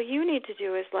 So all you need to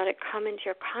do is let it come into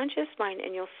your conscious mind,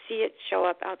 and you'll see it show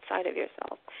up outside of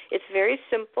yourself. It's very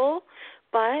simple,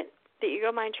 but the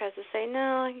ego mind tries to say,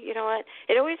 no, you know what?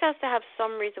 It always has to have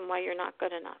some reason why you're not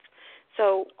good enough.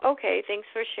 So, okay, thanks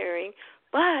for sharing.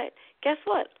 But guess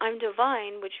what? I'm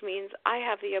divine, which means I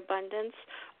have the abundance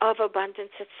of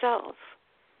abundance itself.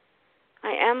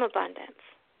 I am abundance.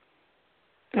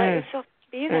 Let yourself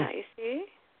be that, you see?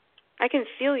 I can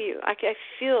feel you. I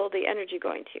feel the energy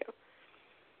going to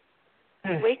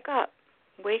you. Wake up.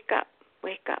 Wake up.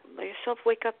 Wake up. Let yourself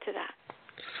wake up to that.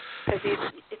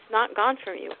 Because it's not gone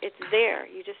from you. It's there.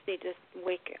 You just need to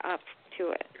wake up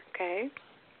to it, okay?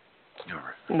 All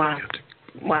right.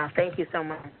 Wow. Thank you so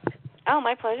much. Oh,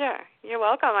 my pleasure. You're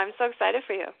welcome. I'm so excited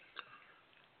for you.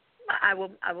 I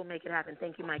will make it happen.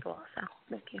 Thank you, Michael, also.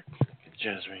 Thank you.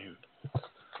 Jasmine.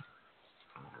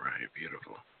 All right.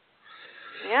 Beautiful.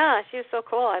 Yeah, she was so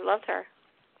cool. I loved her.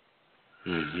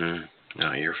 Mm-hmm.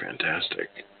 No, you're fantastic.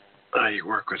 You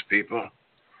work with people.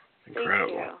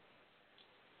 Incredible.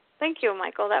 Thank you,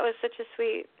 Michael. That was such a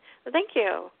sweet. Thank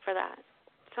you for that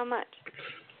so much.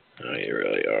 Oh, you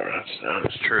really are. That's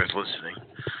honest truth. Listening.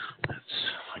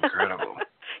 That's incredible.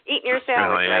 Eating your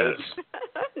sandwich, really right? Is.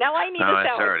 Now I need a sandwich. No,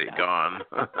 sandwich. it's already gone.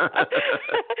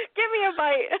 Give me a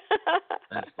bite.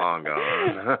 That's long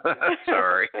gone.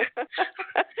 Sorry.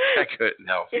 I couldn't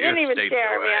help you. You didn't even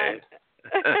share, away. man.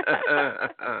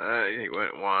 You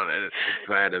wouldn't want it if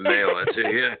I had to mail it to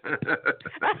you.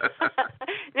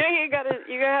 No,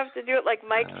 you have to do it like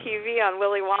Mike TV on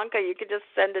Willy Wonka. You could just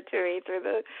send it to me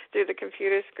through the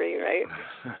computer screen, right?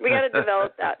 We got to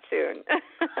develop that soon.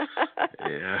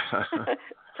 Yeah.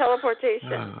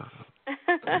 Teleportation.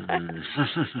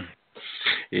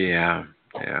 Yeah.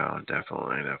 Yeah,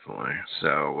 definitely.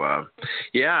 So, well,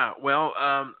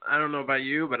 I don't know about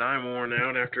you, but I'm worn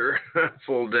out after a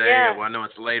full day. Yeah. Well, I know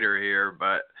it's later here,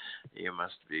 but you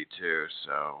must be too.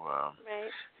 So,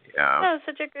 right. Yeah. No, it's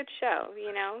such a good show.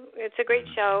 It's a great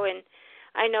show, and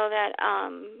I know that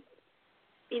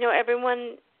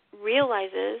everyone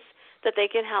realizes that they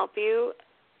can help you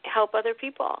help other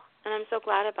people. And I'm so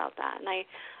glad about that. And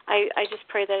I just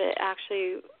pray that it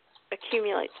actually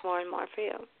accumulates more and more for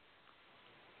you.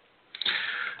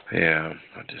 Yeah,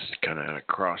 I'm just kind of at a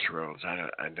crossroads.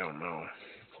 I don't know,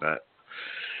 but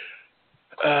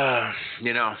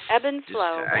you know, ebb and just,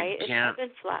 flow, right? I can't. It's ebb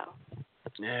and flow.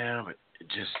 Yeah, but it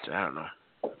just I don't know.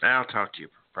 I'll talk to you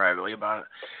privately about it.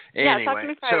 Yeah, Anyway, talk to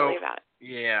me privately about it.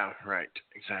 Yeah, right,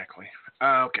 exactly.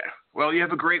 Okay. Well, you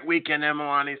have a great weekend,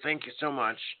 Emalani. Thank you so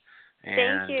much.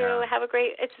 Thank you. Have a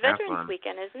great. It's Veterans fun.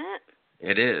 Weekend, isn't it?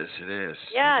 It is. It is.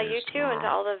 Yeah, it is you too, tomorrow. and to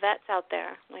all the vets out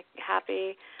there. Like,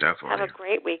 happy. Definitely. Have a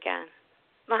great weekend.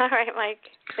 All right, Mike.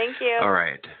 Thank you. All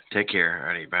right. Take care.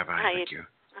 All right. Bye-bye. Thank you.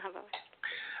 Bye-bye.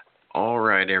 All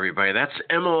right, everybody. That's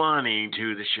Emalani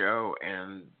to the show,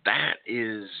 and that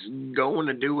is going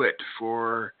to do it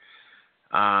for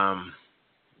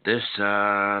this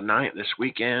night, this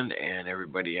weekend, and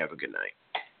everybody have a good night.